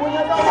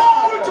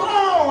 Hold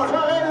on.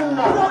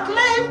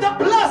 Proclaim the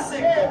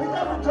blessing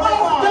of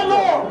the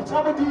Lord,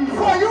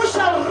 for you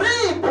shall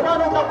reap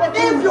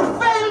if you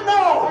fail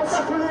not.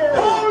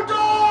 Hold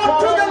on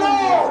to the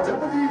Lord,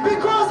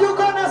 because you're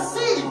gonna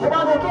see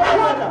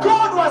what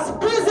God was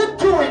busy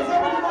doing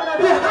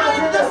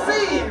behind the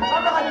scene.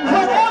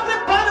 When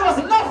everybody was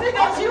laughing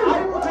at you,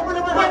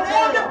 when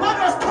everybody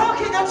was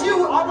talking at you,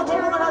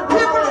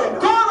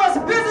 God was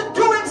busy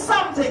doing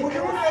something.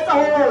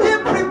 He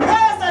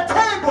prepares a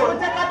table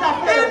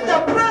in the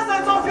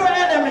presence of your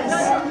enemies.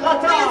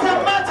 It's a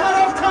matter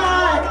of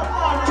time.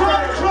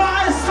 Don't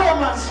cry so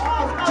much.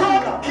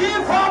 Don't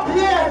give up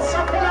yet.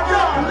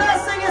 Your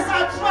blessing is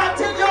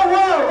attracting your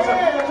world.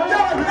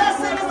 Your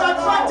blessing is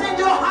attracting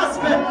your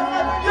husband.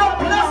 Your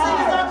blessing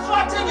is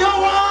attracting your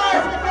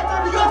wife.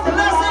 Your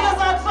blessing is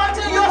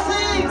attracting your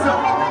things.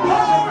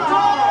 Hold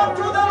on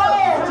to the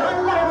Lord.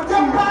 The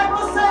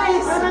Bible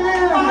says,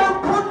 I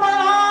put my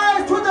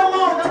eyes to the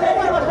mountain.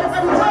 Where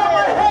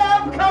my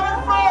help coming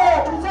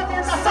from?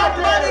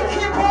 Somebody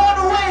keep on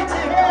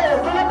waiting.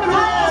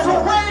 Those who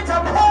wait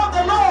upon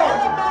the Lord,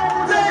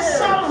 they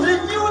shall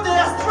renew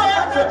their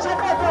strength.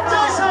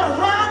 They shall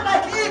run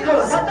like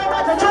eagles.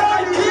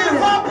 Don't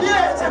give up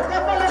yet.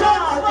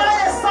 Don't try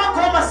a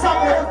Sakoma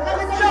somewhere.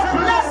 Your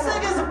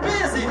blessing is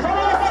busy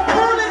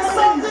pulling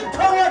something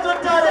towards your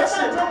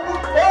direction.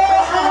 Oh,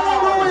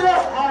 hallelujah.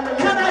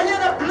 Can I hear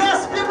the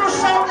blessed people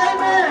shout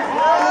amen?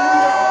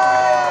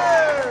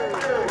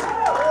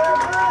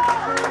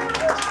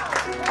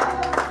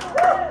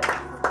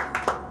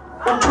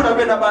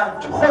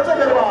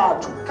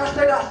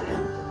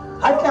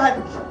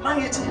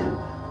 Mangithi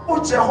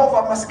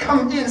Jehovah must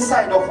come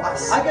inside of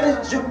us and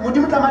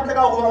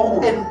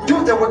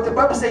do the work. The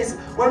Bible says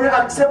when we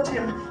accept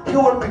him, he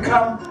will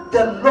become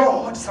the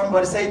Lord.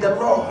 Somebody say the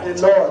Lord. The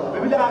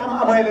Lord.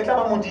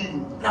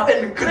 Now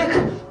in Greek,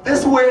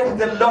 this word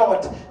the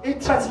Lord,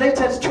 it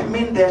translated to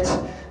mean that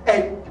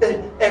a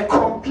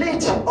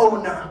complete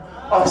owner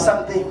of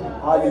something.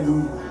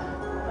 Hallelujah.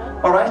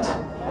 All right?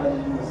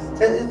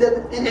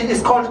 Hallelujah. It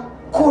is called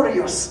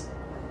kurios.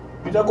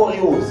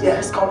 Yeah,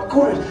 it's called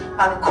kurios.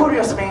 And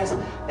kurios means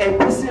a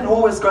person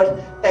who has got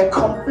a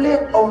complete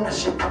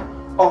ownership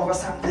over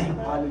something.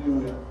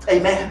 Hallelujah.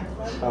 Amen.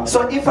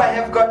 So if I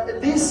have got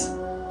this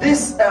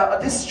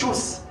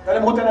juice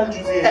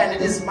and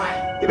it is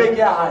mine,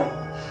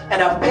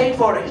 and I've paid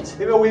for it,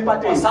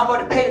 or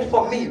somebody paid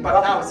for me,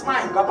 but now it's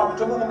mine.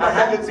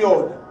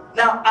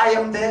 Now I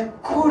am the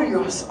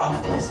kurios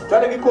of this.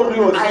 I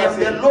am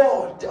the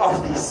Lord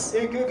of this.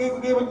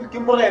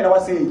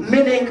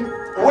 Meaning,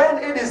 when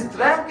it is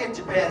drunk, it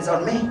depends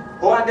on me.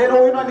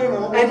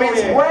 It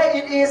means where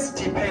it is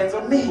depends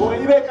on me.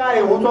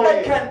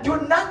 It can do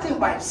nothing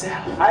by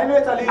itself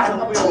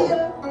until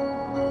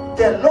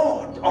the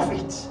Lord of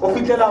it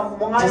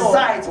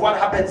decides what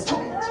happens to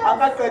it.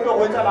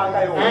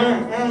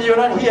 You're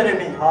not hearing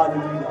me.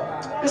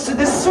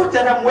 This suit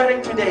that I'm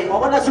wearing today,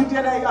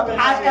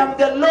 I am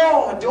the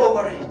Lord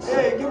over it.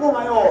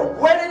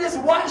 When it is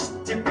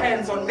washed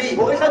depends on me.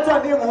 With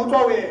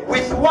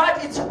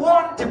what it's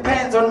worn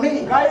depends on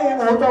me.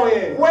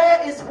 Where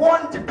it's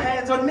worn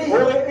depends on me.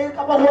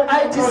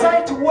 I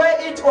decide to wear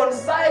it on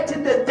site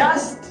in the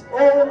dust.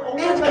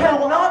 It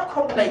cannot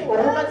complain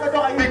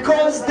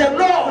because the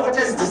Lord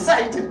has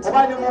decided. So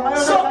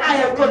I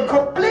have got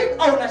complete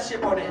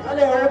ownership on it.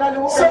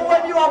 So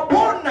when you are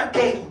born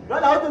again,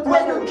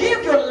 when you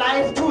give your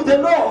life to the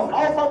Lord,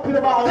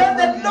 then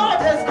the Lord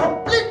has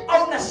complete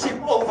ownership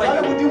over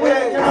you.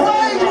 Where you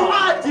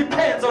are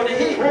depends on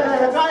Him.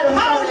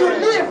 How you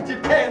live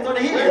depends on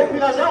Him.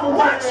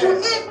 What you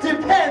eat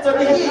depends on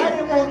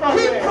Him.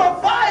 He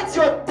provides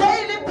your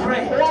daily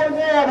bread.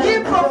 He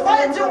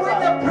provides you with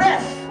the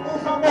breath.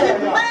 He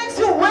makes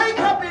you wake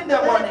up in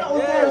the morning.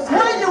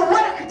 Where you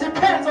work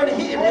depends on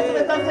Him.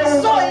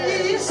 So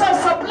He shall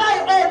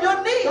supply all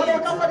your needs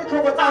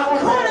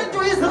according to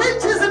His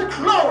riches and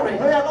glory.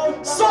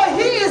 So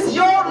He is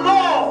your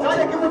Lord.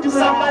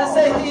 Somebody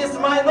say, He is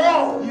my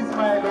Lord. He is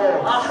my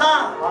Lord.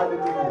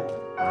 Hallelujah.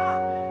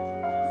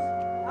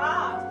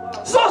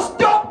 So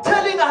stop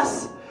telling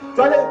us,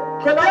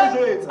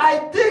 I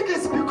think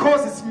it's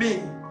because it's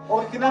me.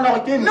 No,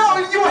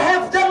 you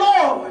have the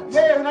Lord.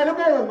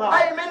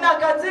 I mean,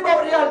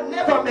 I'll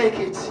never make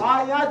it.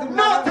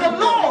 No, the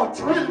Lord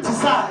will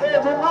decide.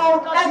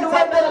 And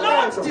when the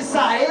Lord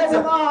decides,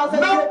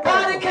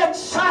 nobody can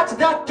shut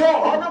that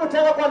door.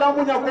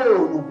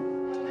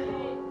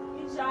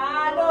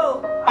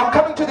 I'm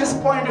coming to this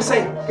point to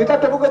say,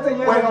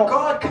 when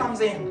God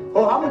comes in,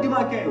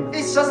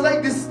 it's just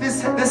like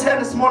this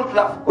hand, small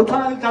glove.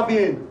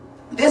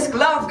 This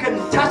glove can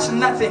touch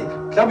nothing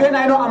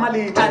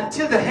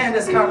until the hand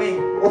has come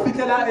in.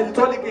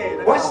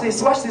 Watch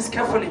this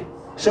carefully.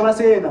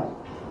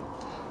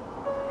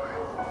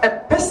 A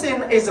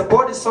person is a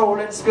body, soul,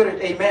 and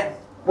spirit. Amen.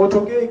 But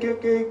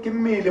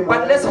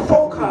let's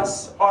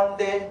focus on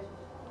the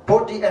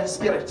body and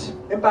spirit.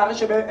 Now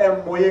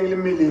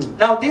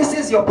this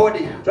is your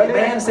body.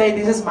 Amen. Say,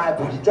 this is my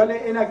body.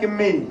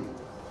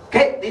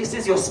 Okay, this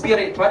is your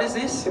spirit. What is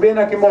this?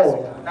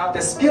 Now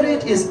the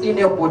spirit is in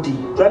your body.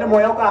 Then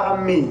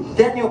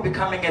you're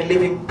becoming a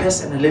living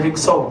person, a living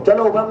soul. If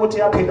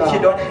you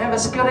don't have a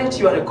spirit,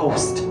 you are a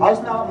ghost.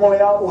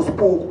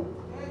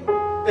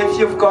 If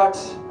you've got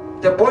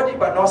the body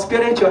but no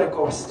spirit, you are a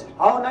ghost.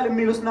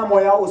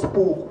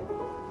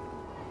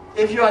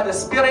 If you are the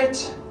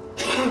spirit,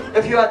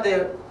 if you are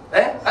the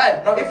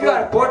if you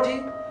are a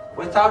body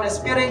without a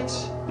spirit,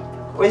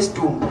 it's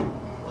doomed.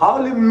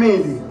 Now you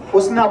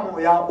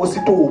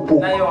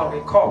are a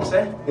corpse,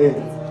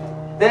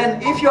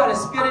 Then if you are a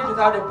spirit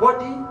without a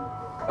body, you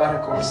are a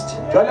ghost.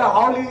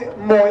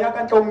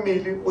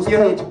 You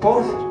need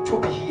both to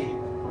be here.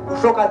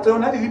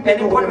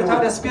 Anybody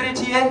without a spirit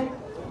here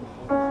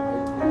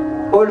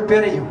will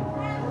bury you.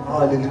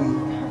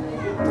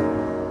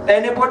 Hallelujah.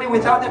 Anybody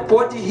without a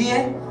body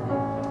here,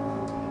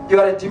 you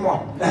are a demon.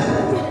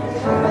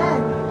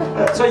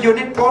 So you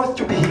need both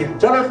to be here.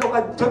 Are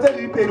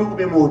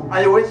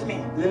you with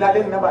me? Then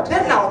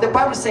now the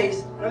Bible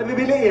says,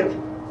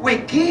 we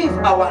give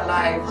our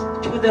lives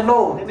to the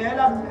Lord.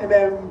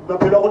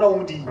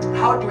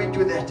 How do we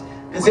do that?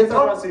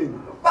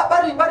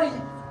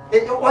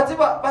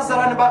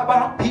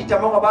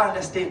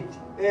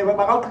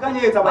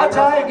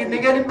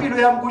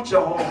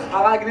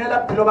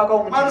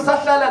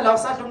 Understand?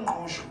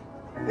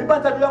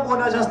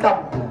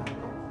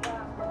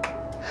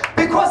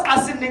 Because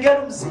as in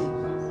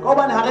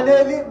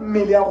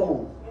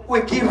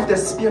we give the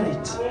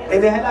spirit.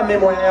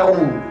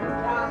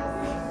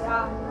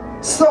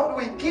 So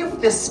we give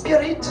the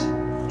spirit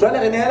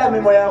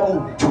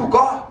to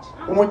God.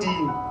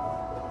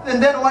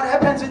 And then what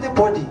happens with the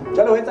body?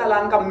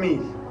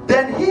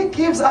 then He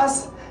gives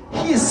us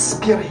His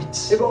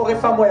Spirit.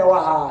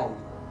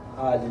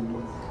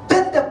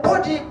 Then the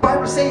body,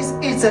 Bible says,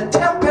 is a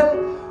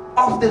temple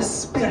of the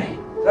Spirit.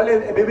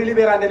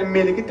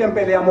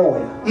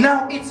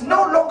 Now it's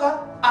no longer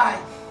I.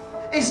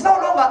 It's no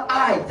longer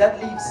I that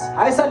lives,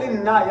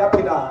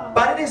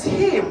 but it is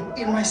Him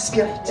in my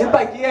spirit.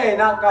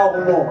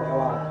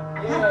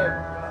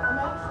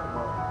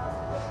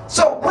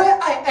 So where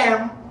I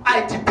am,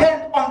 I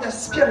depend on the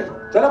Spirit.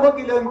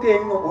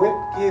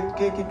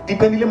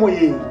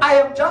 I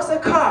am just a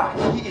car,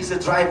 He is a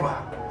driver.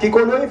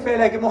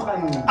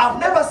 I've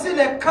never seen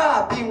a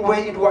car being where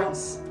it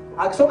wants,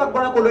 but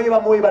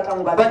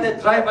the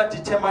driver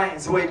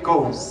determines where it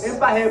goes, and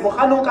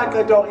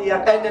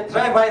the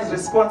driver is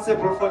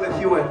responsible for the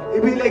fuel.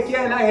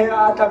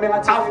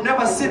 I've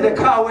never seen the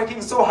car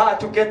working so hard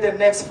to get the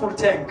next full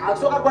tank.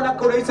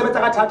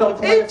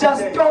 It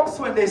just stops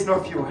when there is no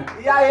fuel.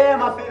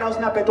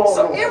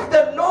 So if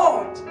the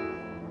Lord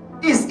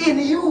is in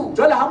you,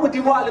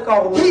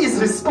 He is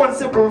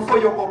responsible for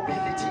your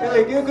mobility.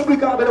 He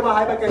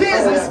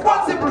is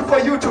responsible for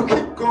you to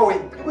keep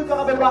going.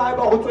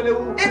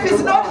 If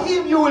it's not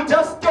Him, you will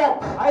just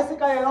stop.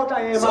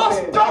 So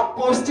stop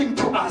boasting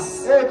to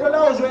us. We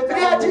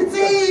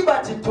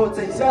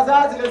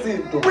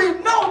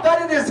know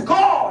that it is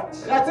God.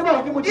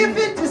 If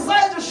He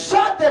decides to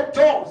shut the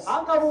doors,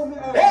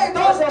 hey,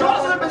 those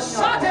doors will be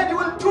shut and you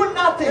will do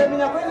nothing.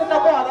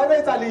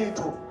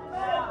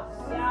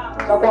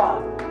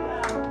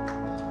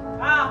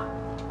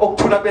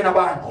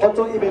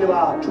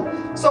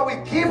 So we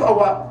give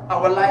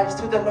our lives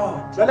to the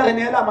Lord. And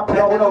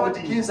the Lord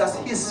gives us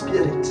His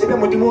Spirit. Then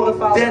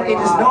it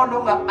is no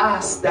longer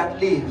us that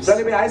lives,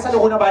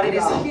 but it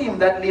is Him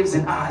that lives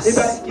in us.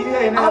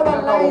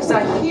 Our lives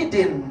are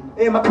hidden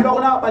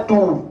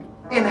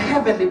in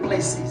heavenly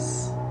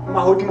places.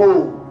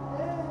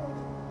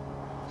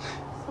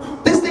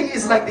 This thing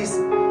is like this.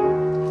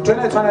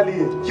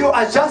 You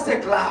are just a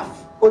glove.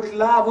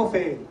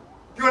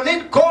 You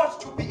need God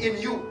to be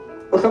in you.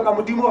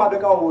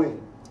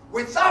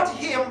 Without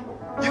Him,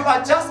 you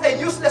are just a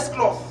useless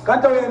cloth.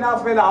 But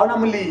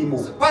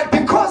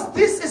because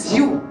this is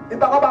you,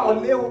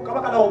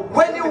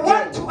 when you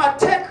want to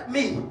attack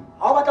me,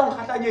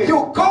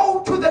 you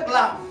go to the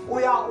glove.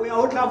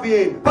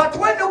 But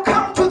when you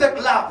come to the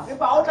glove, you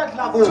want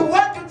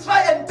to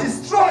try and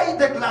destroy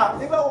the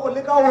glove,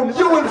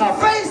 you will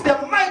face the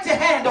mighty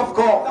hand of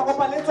God.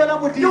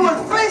 You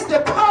will face the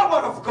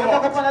power of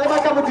God.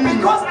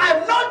 Because I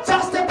am not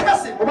just a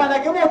person,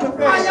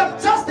 I am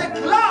just a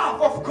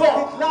glove of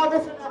God.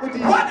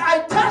 What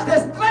I touch, the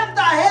strength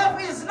I have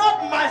is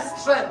not my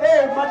strength.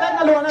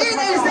 It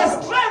is the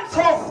strength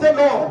of the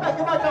Lord.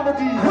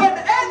 When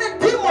any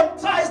demon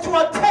tries to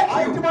attack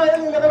you,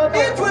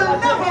 it will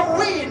never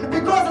win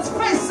because it's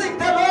facing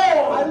the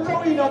Lord.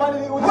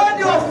 When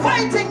you are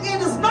fighting,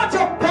 it is not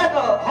your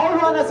battle.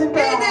 It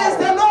is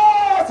the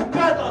Lord's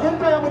battle.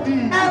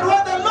 And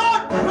when the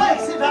Lord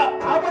breaks it up,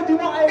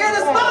 it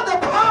is not the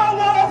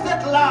power of the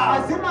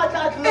glove.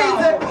 It is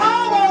the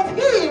power of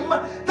Him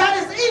that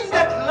is in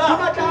the glove.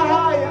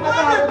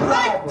 When we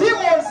break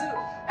demons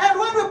and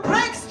when we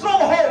break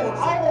strongholds,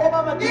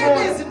 it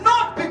is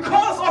not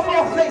because of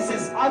our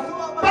faces,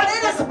 but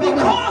it is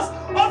because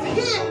of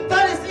Him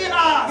that is in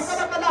us.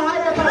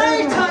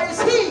 Greater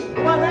is He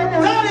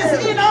that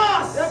is in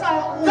us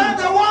than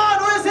the one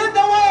who is in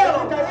the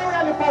world.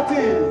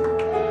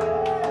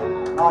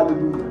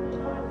 Hallelujah.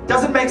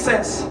 Does it make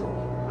sense?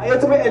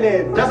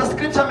 Does the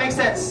scripture make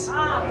sense?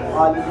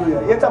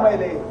 Hallelujah.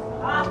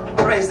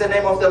 Praise the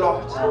name of the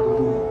Lord.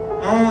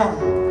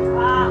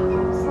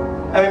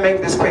 Let me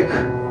make this quick.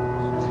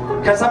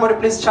 Can somebody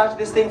please charge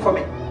this thing for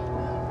me?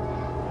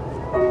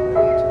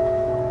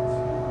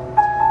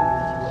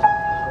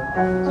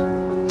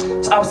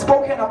 So I've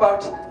spoken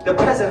about the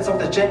presence of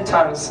the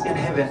Gentiles in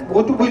heaven.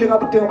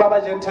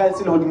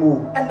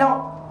 And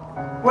now,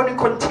 when we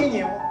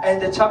continue in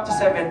the chapter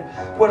 7,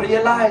 we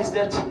realize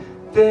that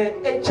the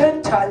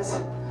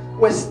Gentiles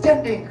were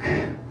standing.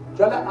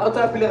 When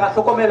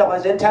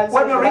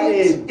we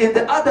read in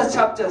the other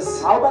chapters,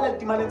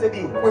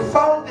 we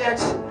found that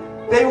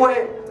they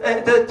were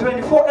the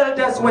 24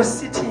 elders were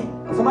sitting.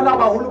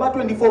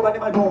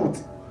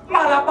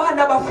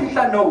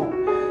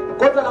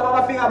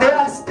 They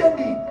are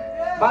standing.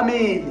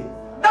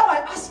 Now I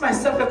ask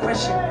myself a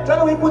question.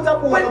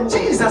 When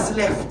Jesus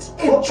left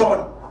in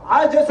John,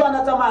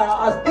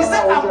 He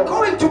said, I'm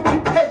going to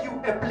prepare you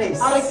a place.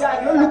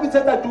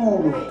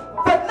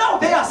 But now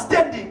they are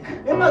standing.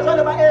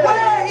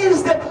 Where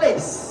is the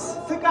place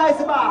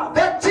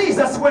that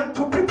Jesus went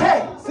to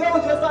prepare?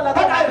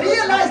 But I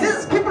realize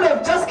these people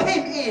have just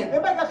came in.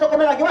 And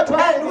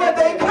when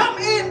they come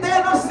in, they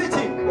are not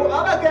sitting.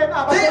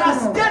 They are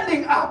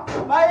standing up.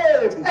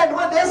 And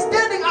when they're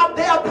standing up,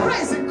 they are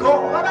praising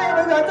God.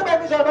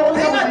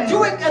 They are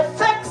doing a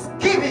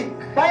thanksgiving.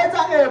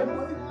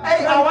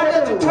 Hey, I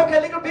wanted to talk a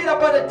little bit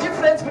about the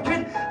difference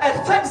between a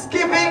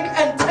thanksgiving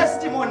and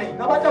testimony.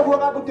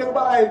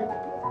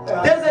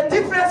 There's a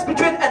difference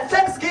between a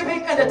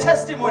thanksgiving and a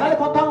testimony.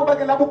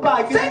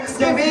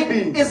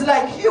 Thanksgiving is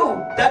like you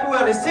that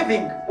were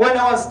receiving when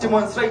I was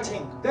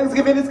demonstrating. So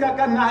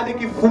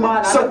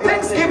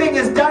thanksgiving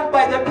is done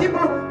by the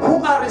people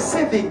who are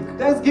receiving.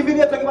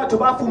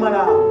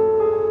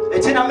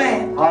 It's in a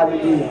man.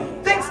 Hallelujah.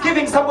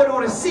 Thanksgiving, somebody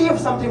will receive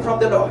something from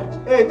the Lord.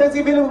 But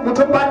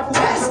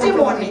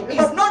testimony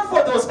is not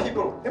for those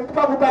people.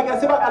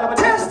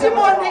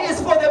 Testimony is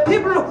for the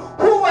people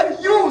who were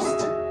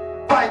used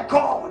by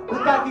God. So,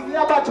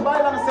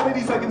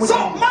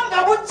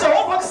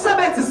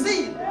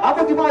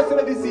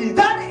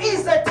 that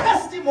is a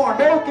testimony.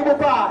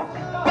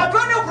 But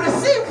when you've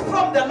received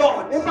from the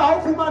Lord, it's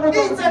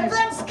a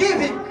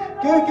thanksgiving,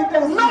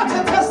 not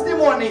a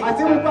testimony.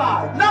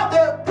 Now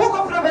the book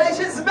of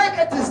Revelations make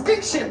a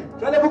distinction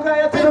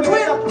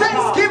between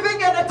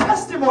thanksgiving and a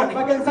testimony.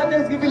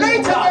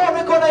 Later on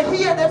we're going to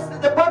hear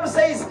that the Bible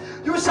says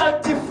you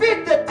shall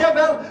defeat the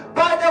devil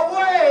by the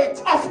word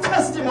of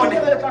testimony,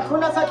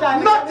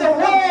 not the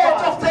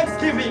word of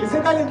thanksgiving.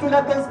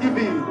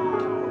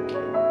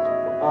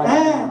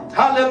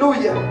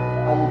 Hallelujah.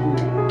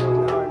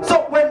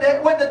 So when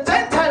the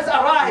Gentiles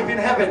arrive in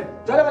heaven,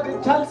 they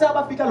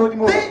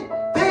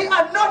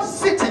are not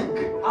sitting,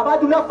 they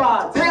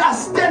are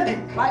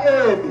standing,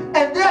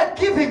 and they are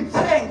giving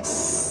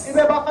thanks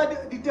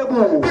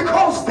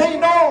because they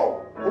know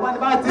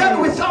that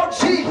without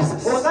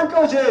Jesus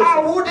I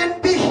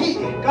wouldn't be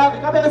here.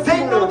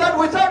 They know that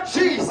without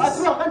Jesus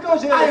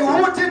I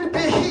wouldn't be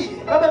here.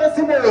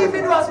 If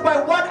it was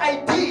by what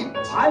I did,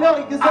 I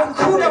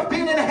could have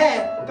been in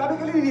hell. I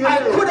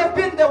could have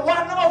been the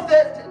one of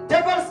the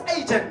devil's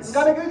agents.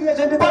 But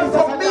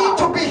for me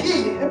to be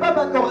here,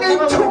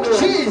 it took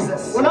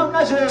Jesus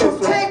to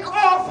take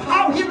off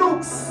how he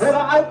looks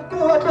and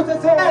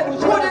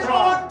put it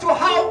on to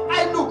how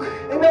I look.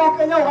 Are you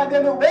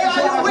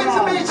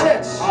with me,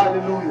 church?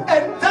 Hallelujah.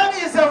 And that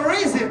is the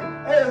reason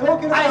I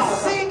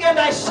sing and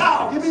I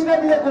shout. For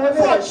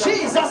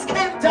Jesus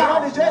came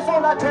down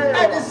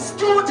and he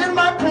stood in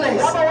my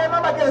place.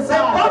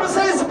 The Bible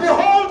says,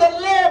 behold the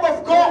Lamb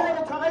of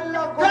God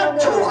that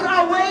took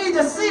away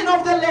the sin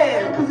of the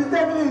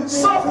land.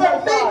 So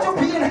for me to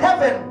be in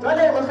heaven,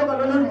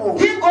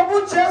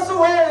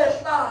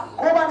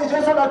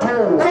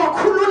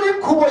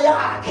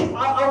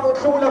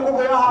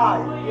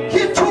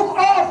 he took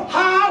off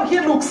how he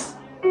looks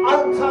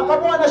and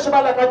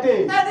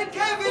he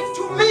gave it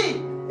to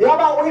me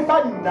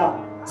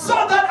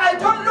so that I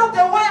don't look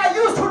the way I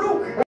used to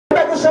look.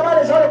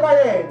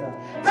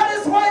 That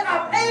is why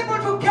I'm able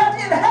to get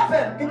in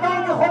heaven,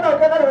 because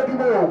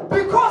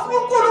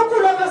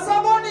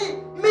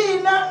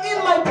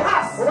in my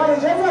past, but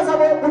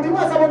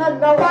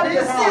he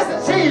sees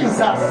Jesus.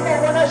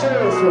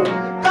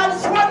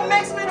 That's what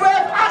makes me to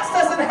have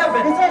access in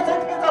heaven.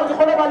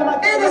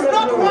 It is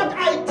not what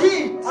I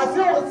did,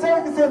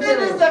 it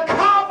is the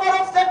cover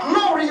of the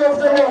glory of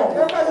the Lord.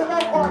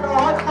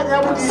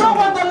 So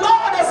when the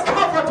Lord has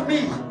covered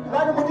me, I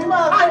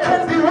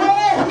can be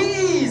where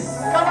he is.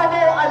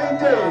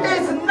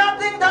 It's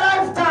nothing that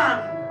I've done,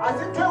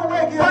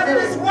 but it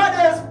is what he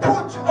has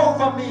put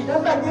over me.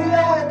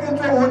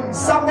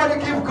 Somebody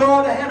give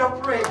God a hand of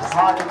praise.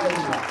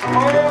 Hallelujah.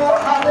 Oh,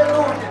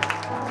 hallelujah.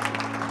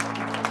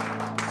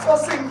 So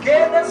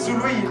singene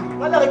ezulwini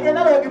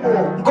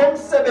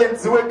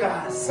ngomsebenzi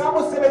wegazi,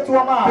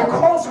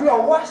 because we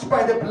are washed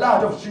by the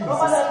blood of Jesus.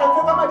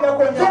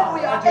 Then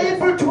we are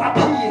able to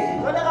appear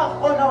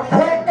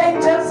where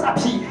angels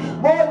appear.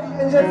 We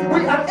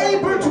are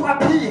able to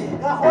appear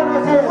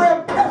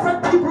where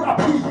perfect people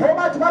appear,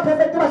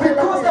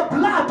 because the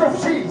blood of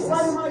Jesus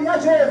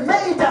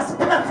made us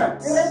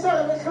perfect.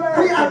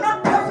 We are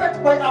not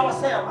perfect by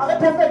ourselves,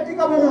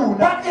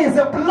 but in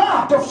the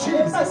blood of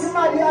Jesus.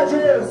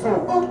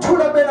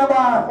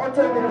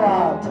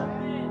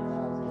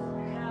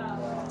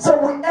 So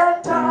we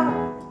enter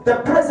the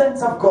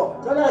presence of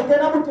God.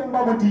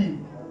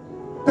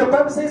 The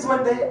Bible says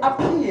when they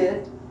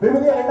appeared,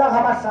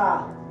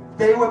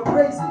 they were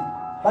praising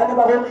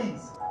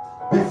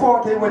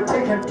before they were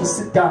taken to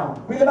sit down.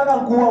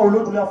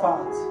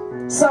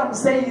 Some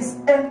says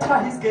enter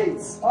his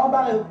gates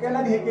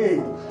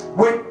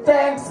with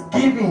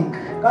thanksgiving.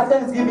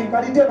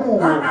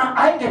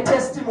 I get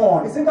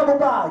testimony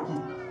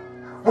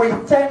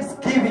with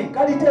thanksgiving,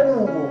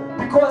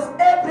 because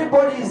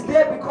everybody is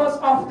there because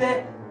of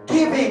the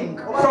giving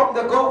from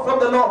the Lord.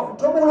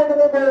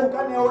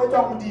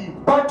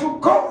 But to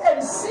go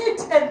and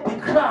sit and be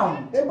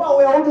crowned is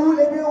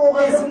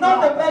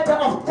not a matter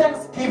of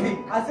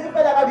thanksgiving,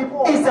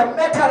 it's a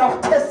matter of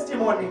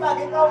testimony.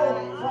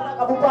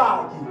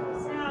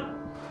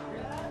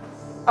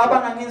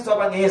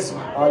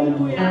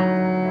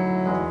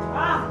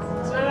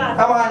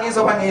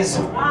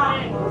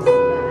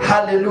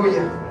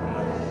 Hallelujah.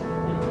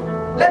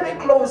 Let me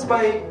close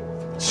by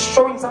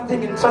showing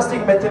something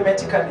interesting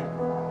mathematically.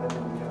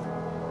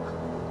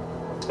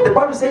 The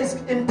Bible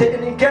says in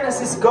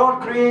Genesis,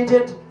 God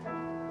created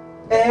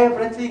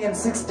everything in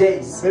 6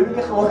 days. And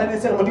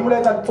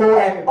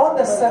on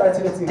the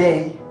seventh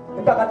day,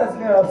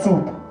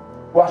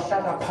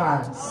 wahlala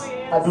phansi,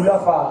 adula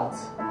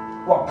fatshe,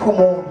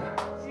 waphumula,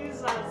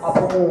 a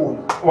phomola,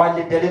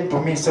 walindela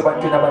indumiso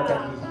ebantwini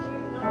abadalile.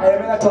 a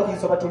emela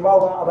tlhoriso bathong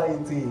bao ba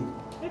entseng.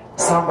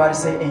 Somebody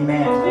say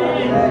amen.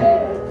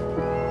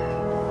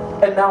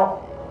 And now,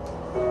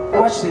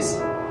 watch this.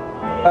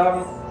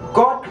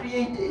 God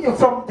created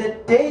from the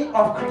day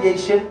of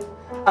creation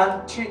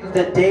until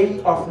the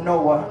day of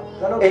Noah.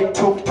 It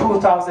took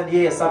 2,000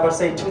 years. Somebody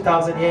say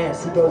 2,000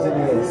 years. 2,000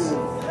 years.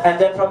 And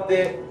then from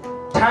the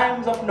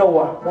times of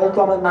Noah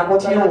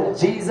until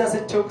Jesus,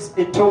 it took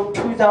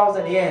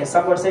 2,000 years.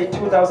 Somebody say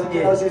 2,000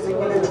 years.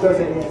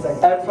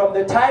 And from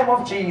the time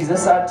of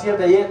Jesus until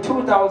the year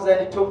 2000,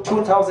 it took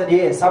 2,000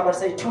 years. Somebody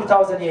say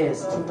 2,000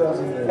 years.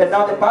 2,000 years. And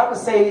now the Bible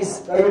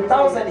says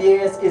 1,000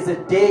 years is a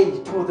day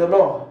to the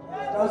Lord.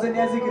 1,000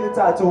 years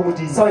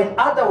ke So in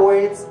other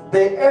words,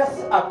 the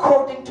earth,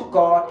 according to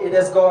God, it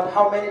has got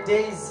how many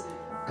days?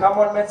 Come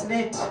on, let's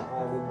lead.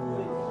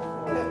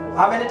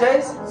 How many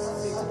days?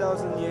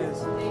 6,000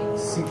 years.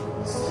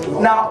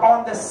 Now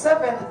on the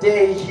seventh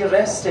day he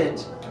rested.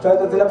 So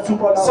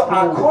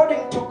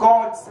according to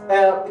God's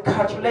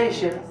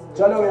calculation,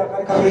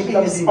 he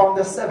is on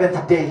the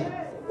seventh day.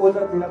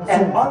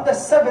 And on the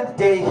seventh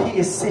day he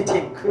is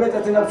sitting.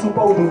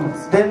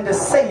 Then the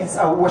saints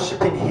are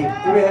worshiping him.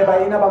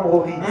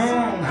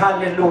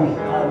 Hallelujah.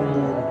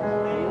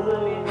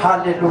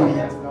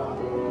 Hallelujah.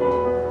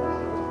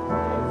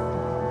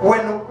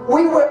 When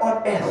we were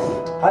on earth,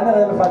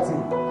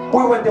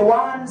 we were the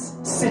ones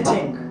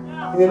sitting.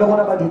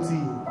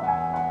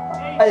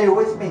 Are you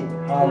with me?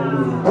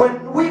 When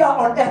we are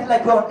on earth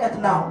like we're on earth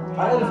now,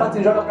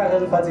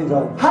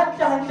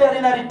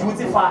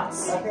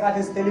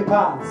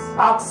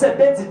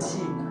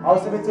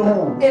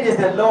 it is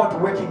the Lord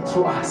working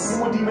through us.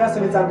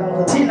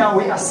 Till now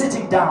we are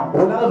sitting down,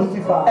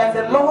 and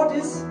the Lord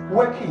is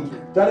working,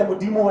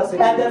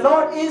 and the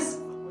Lord is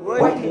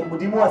working.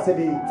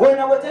 When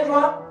I was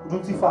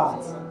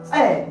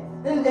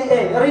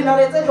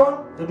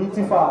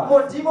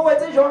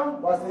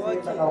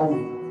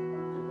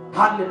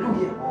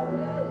hallelujah.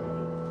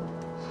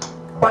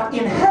 But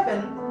in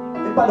heaven,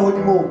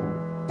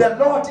 the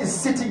Lord is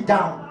sitting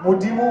down.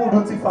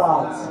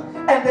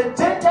 And the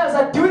Gentiles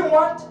are doing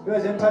what?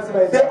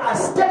 They are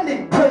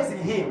standing praising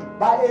him.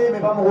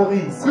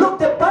 Look,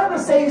 the Bible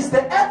says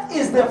the earth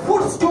is the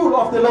footstool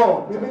of the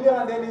Lord.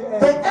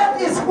 The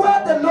earth is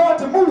where the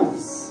Lord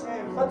moves.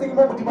 We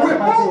move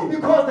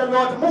because the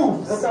Lord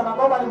moves.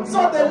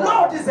 So the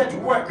Lord is at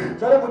work.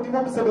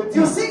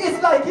 You see,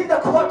 it's like in the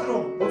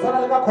courtroom. In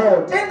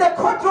the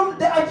courtroom,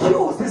 the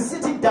accused is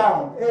sitting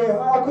down,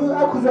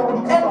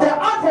 and the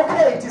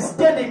advocate is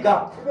standing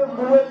up.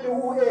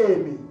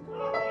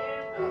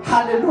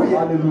 Hallelujah.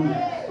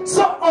 Hallelujah.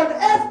 So on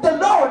earth the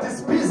Lord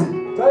is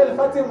busy,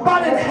 but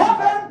in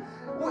heaven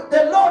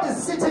the Lord is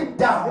sitting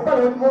down.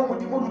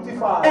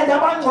 And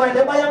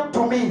abangcwele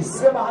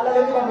bayamdumisa.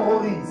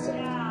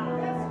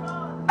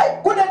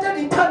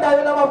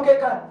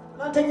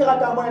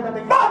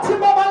 Bathi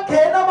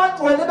babangena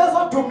abangcwele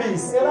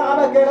bezodumisa.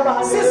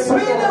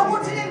 Siswile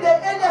ukuthi in the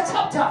earlier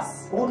chapters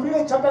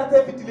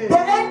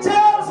the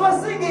angels were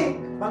singing.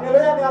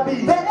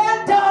 The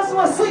elders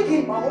were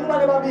singing.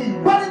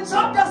 But in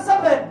chapter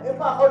 7,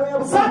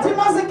 sathi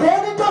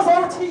mazingena into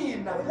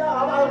zothina,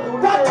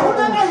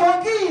 bathumela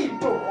yonke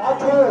into,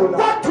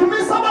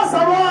 badumisa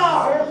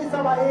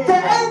abazalwane. The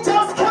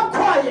angels kept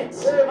quiet.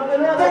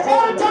 The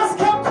elders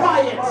kept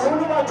quiet.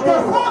 The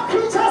four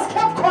creatures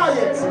kept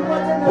quiet.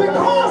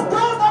 Because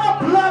those that are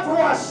blood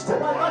washed,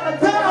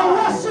 they are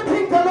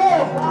worshiping the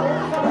Lord.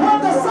 When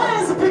the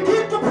saints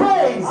begin to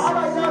praise,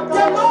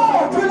 the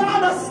Lord will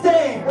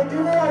understand.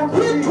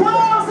 He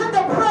dwells in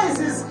the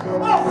praises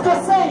of the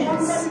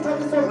saints,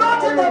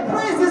 not in the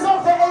praises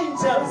of the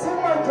angels,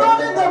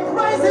 not in the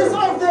praises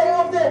of the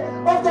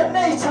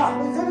nature,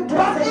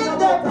 but in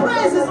the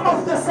praises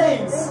of the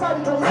saints.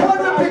 When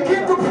we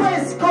begin to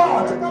praise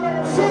God,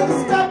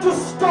 things start to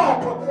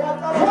stop.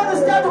 When we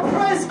start to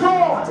praise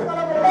God,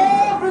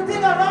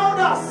 everything around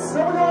us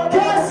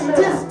gets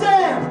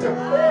disturbed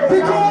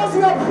because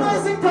we are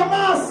praising the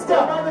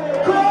Master.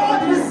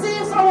 God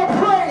receives our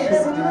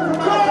praise.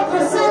 God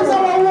receives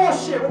our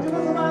worship.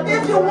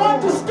 If you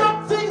want to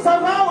stop things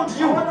around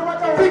you,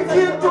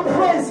 begin to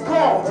praise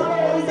God.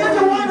 If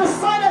you want to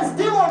silence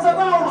demons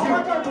around you,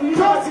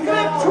 don't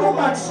scream too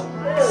much.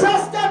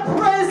 Just start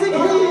praising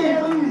Him.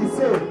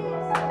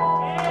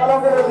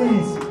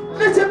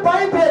 Little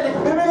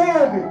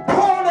Bible,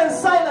 Paul and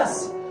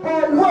Silas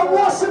were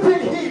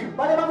worshiping Him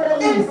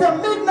in the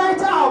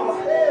midnight hour.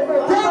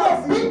 They were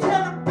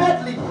beaten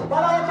badly.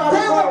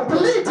 They were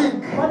bleeding.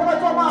 They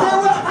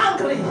were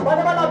hungry.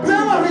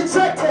 They were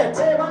rejected.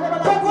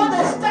 But when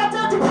they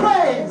started to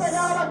praise,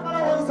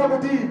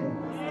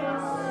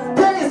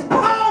 there is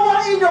power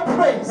in your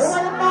praise.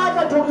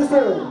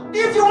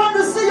 If you want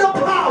to see your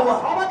power,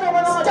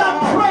 start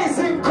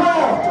praising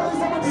God.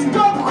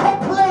 Stop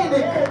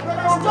complaining.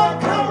 Stop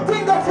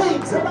counting the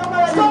things.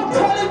 Stop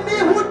telling me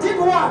who did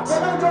what.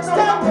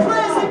 Start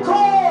praising God.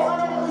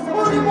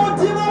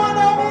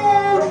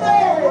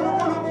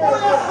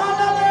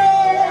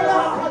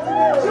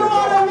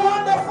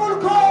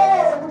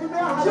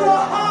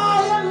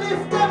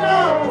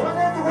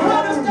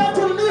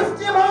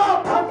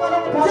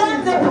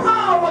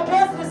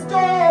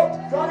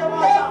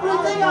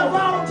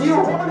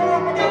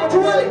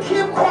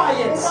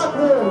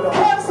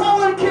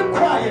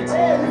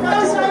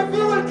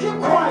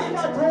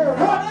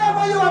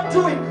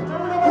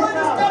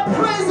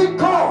 praising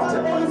God,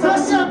 there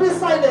shall be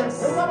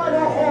silence.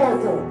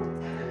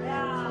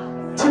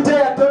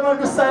 Today I don't want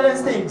to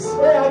silence things.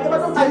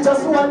 I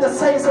just want the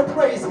saints to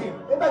praise Him.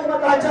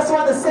 I just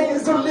want the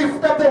saints to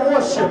lift up their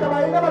worship.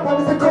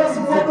 Because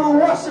when we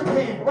worship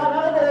Him,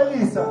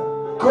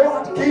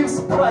 God gives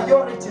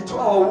priority to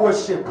our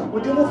worship.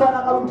 When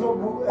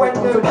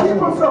the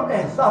people from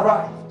earth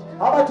arrived,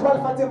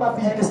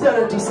 and he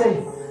started to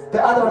say,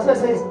 the other one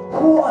says,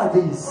 who are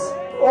these?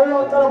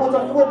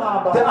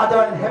 The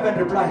other in heaven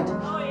replied,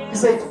 he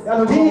said,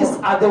 these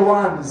are the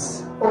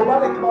ones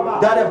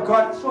that have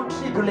gone through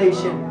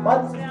tribulation.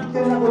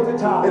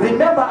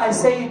 Remember I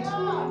said,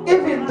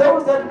 even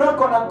those that are not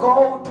going to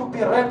go to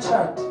be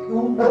raptured,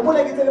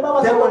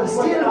 they will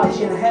still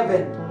be in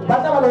heaven.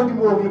 But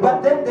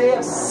then they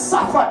have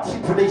suffered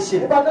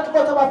tribulation. Those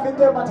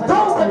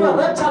that were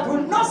raptured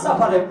will not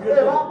suffer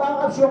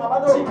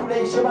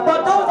tribulation.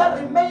 But those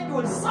that remain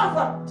will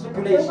suffer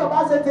tribulation.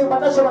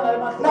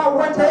 Now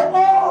when they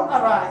all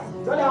arrive,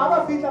 then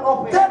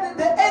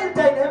the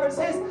elder in heaven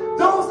says,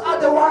 those are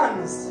the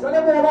ones that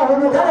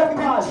have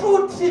been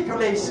through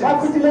tribulation.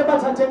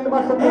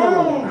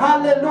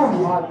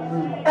 Hallelujah.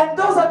 And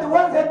those are the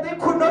ones that they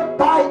could not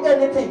buy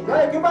anything.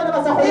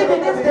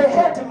 Even if they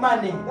had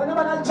money.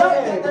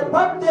 The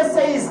Bible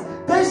says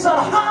they shall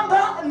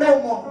hunger no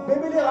more.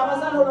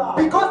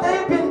 Because they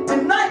have been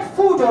denied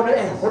food on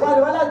earth.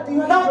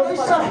 Now they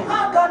shall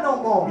hunger no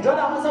more.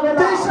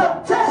 They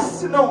shall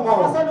thirst no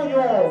more.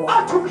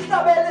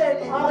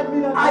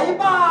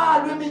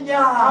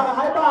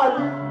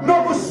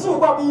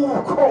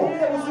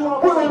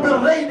 We will be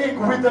reigning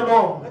with the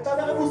Lord.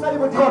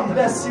 God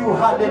bless you.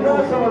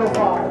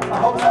 Hallelujah. I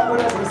hope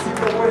somebody has received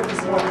the word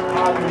this morning.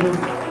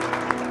 Hallelujah.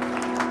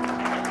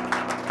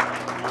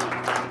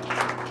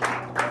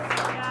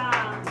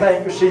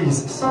 Thank you,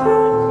 Jesus. I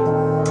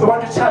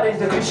want to challenge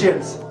the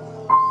Christians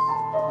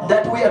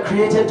that we are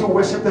created to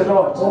worship the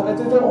Lord.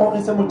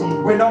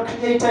 We're not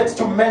created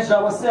to measure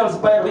ourselves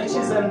by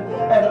riches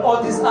and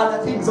all these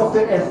other things of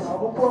the earth.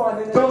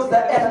 Those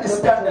are earthly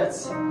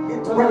standards. We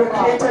were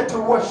created to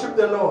worship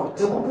the Lord.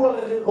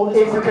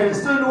 If you can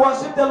still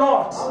worship the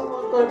Lord,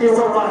 it's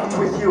alright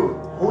with you.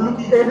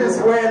 It is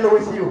well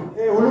with you.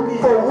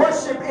 For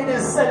worship, it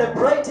is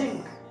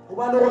celebrating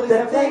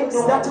the things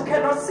that you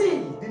cannot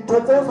see.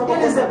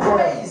 It is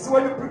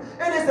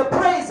the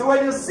praise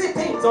when you see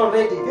things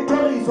already.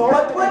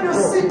 But when you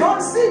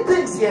don't see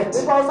things yet,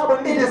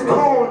 it is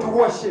called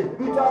worship.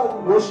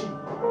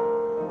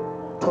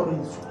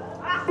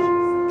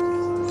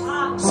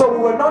 So we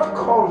were not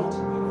called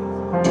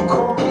to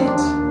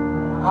compete.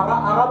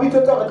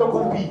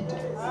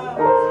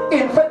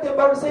 In fact, the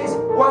Bible says,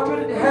 what will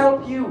it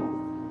help you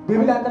to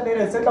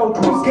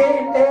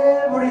gain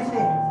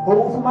everything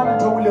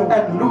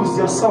and lose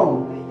your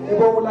soul? So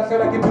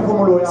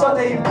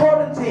the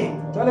important thing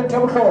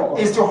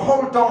is to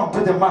hold on to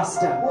the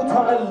Master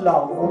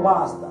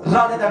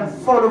rather than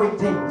following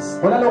things.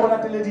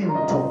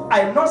 I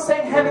am not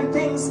saying having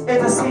things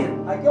is a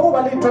sin.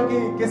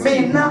 Me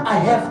now I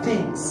have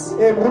things,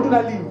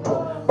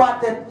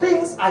 but the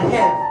things I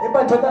have,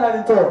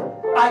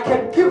 I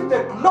can give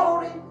the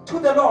glory to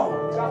the Lord.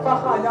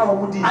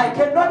 I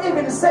cannot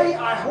even say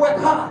I work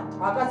hard.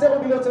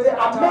 There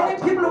are many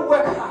people who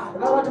work hard.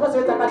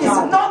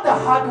 It's not the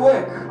hard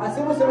work, it's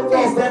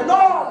the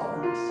Lord.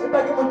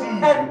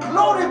 And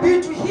glory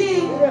be to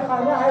Him.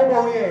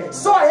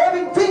 So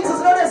having things is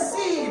not a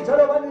sin.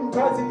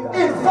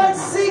 In fact,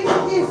 seek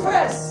ye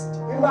first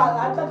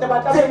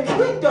the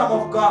kingdom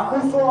of God,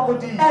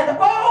 and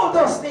all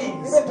those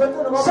things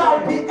shall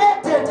be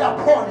added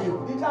upon you.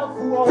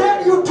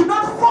 Then you do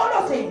not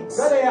follow things.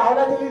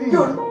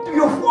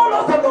 You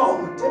follow the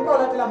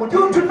Lord.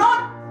 You do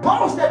not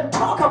boast and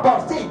talk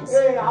about things.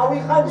 You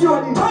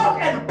talk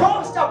and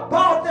boast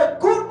about the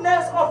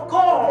goodness of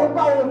God.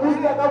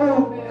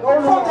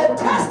 For the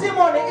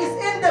testimony is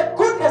in the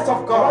goodness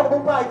of God.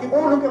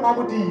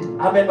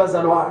 Amen.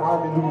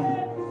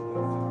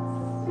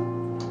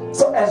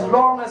 So as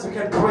long as we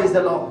can praise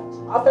the Lord,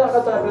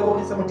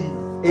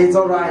 it's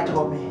alright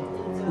for me.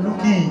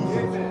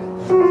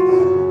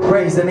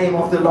 Praise the name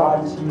of the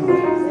Lord.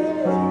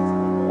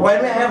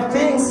 When we have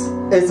things,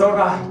 it's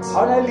alright.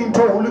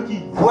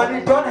 When we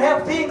don't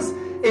have things,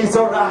 it's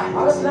alright.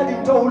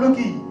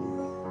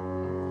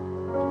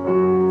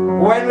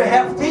 When we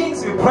have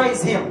things, we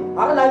praise Him.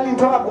 When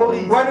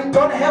we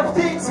don't have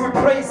things, we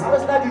praise Him.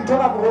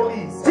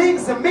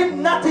 Things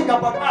mean nothing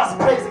about us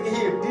praising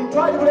Him. We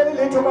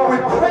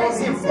praise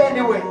Him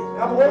anyway.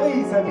 I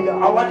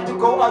want you to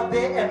go out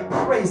there and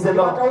praise the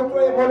Lord. I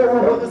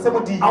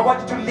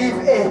want you to live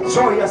a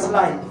joyous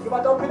life. I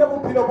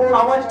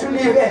want you to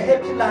live a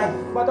happy life.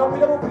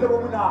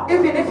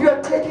 Even if you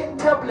are taking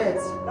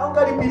tablets,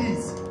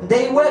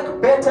 they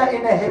work better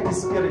in a happy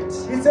spirit.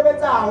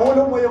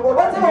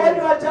 Whatever when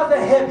you are just a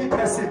happy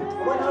person,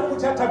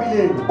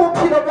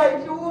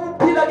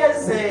 uphila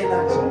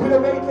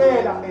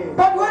ngezela.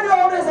 But when you're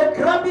always a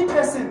grumpy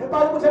person,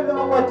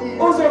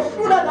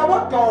 uzohlula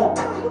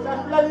nabodokta.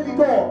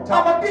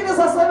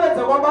 Amaphilisi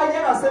asebenza kwabanye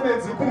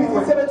angasebenzi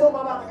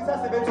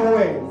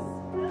kuwe.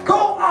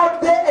 Go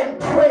out there and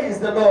praise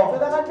the Lord.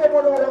 Go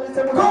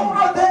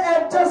out there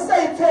and just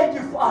say thank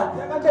you,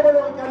 Father.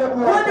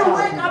 When you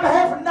wake up,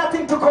 have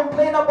nothing to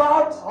complain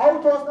about,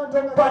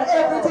 but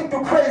everything to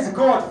praise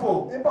God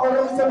for.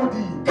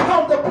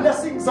 Count the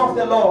blessings of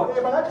the Lord.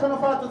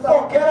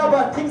 Forget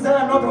about things that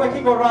are not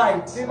working all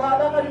right.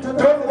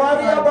 Don't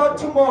worry about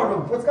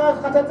tomorrow. You've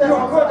got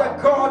a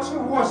God to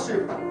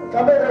worship.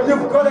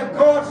 You've got a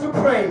God to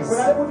praise.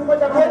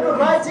 When you're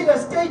writing a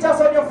status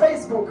on your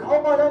Facebook,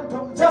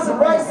 just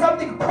write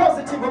something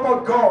positive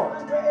about God.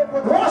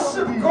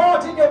 Worship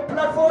God in your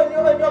platform,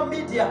 in your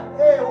media.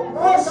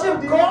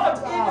 Worship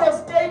God in your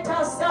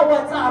status,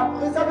 WhatsApp.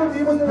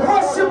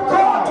 Worship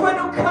God when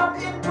you come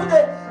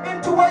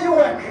into where you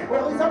work.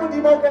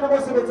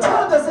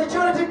 Tell the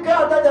security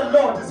guard that the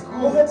Lord is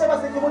good.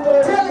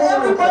 Tell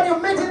everybody you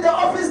meet in the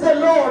office the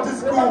Lord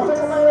is good.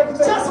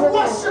 Just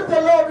worship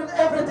the Lord with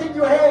everything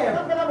you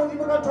have.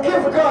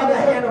 Give God a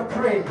hand of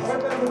praise.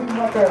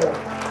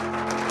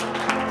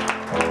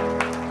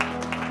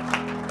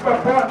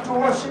 We're born to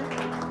worship.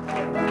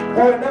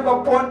 We're never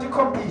born to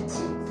compete.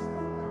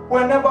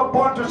 We're never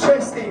born to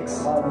chase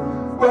things.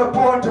 We're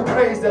born to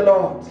praise the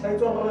Lord.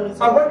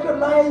 I want your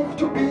life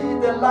to be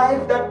the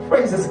life that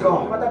praises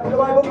God.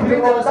 To be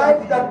the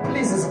life that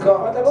pleases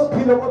God.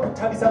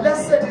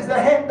 Blessed is the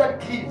hand that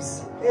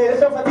gives.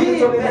 Be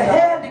the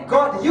hand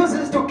God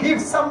uses to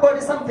give somebody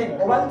something.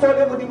 God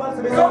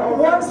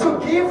wants to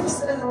give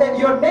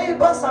your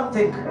neighbor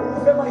something,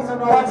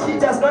 but he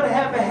does not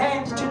have a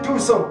hand to do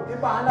so.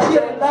 He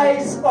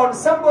relies on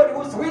somebody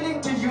who's willing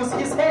to use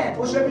his hand.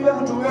 Then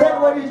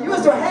when you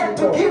use your hand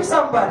to give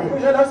somebody,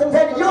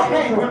 then your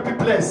hand will be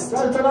blessed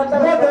more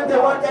than the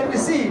one that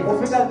receives.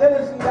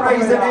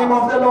 Praise the name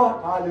of the Lord.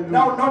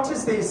 Now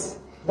notice this.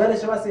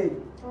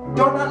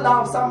 Don't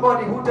allow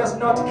somebody who does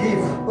not give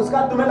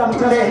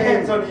to lay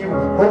hands on you,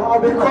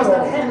 because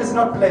that hand is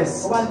not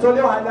blessed. Let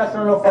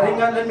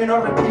me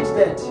not repeat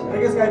that.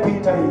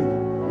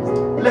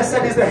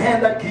 Blessed is the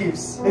hand that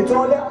gives than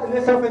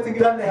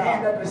the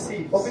hand that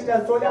receives.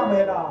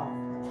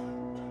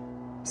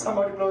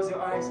 Somebody close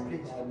your eyes,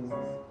 please.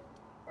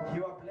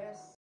 You are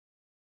blessed.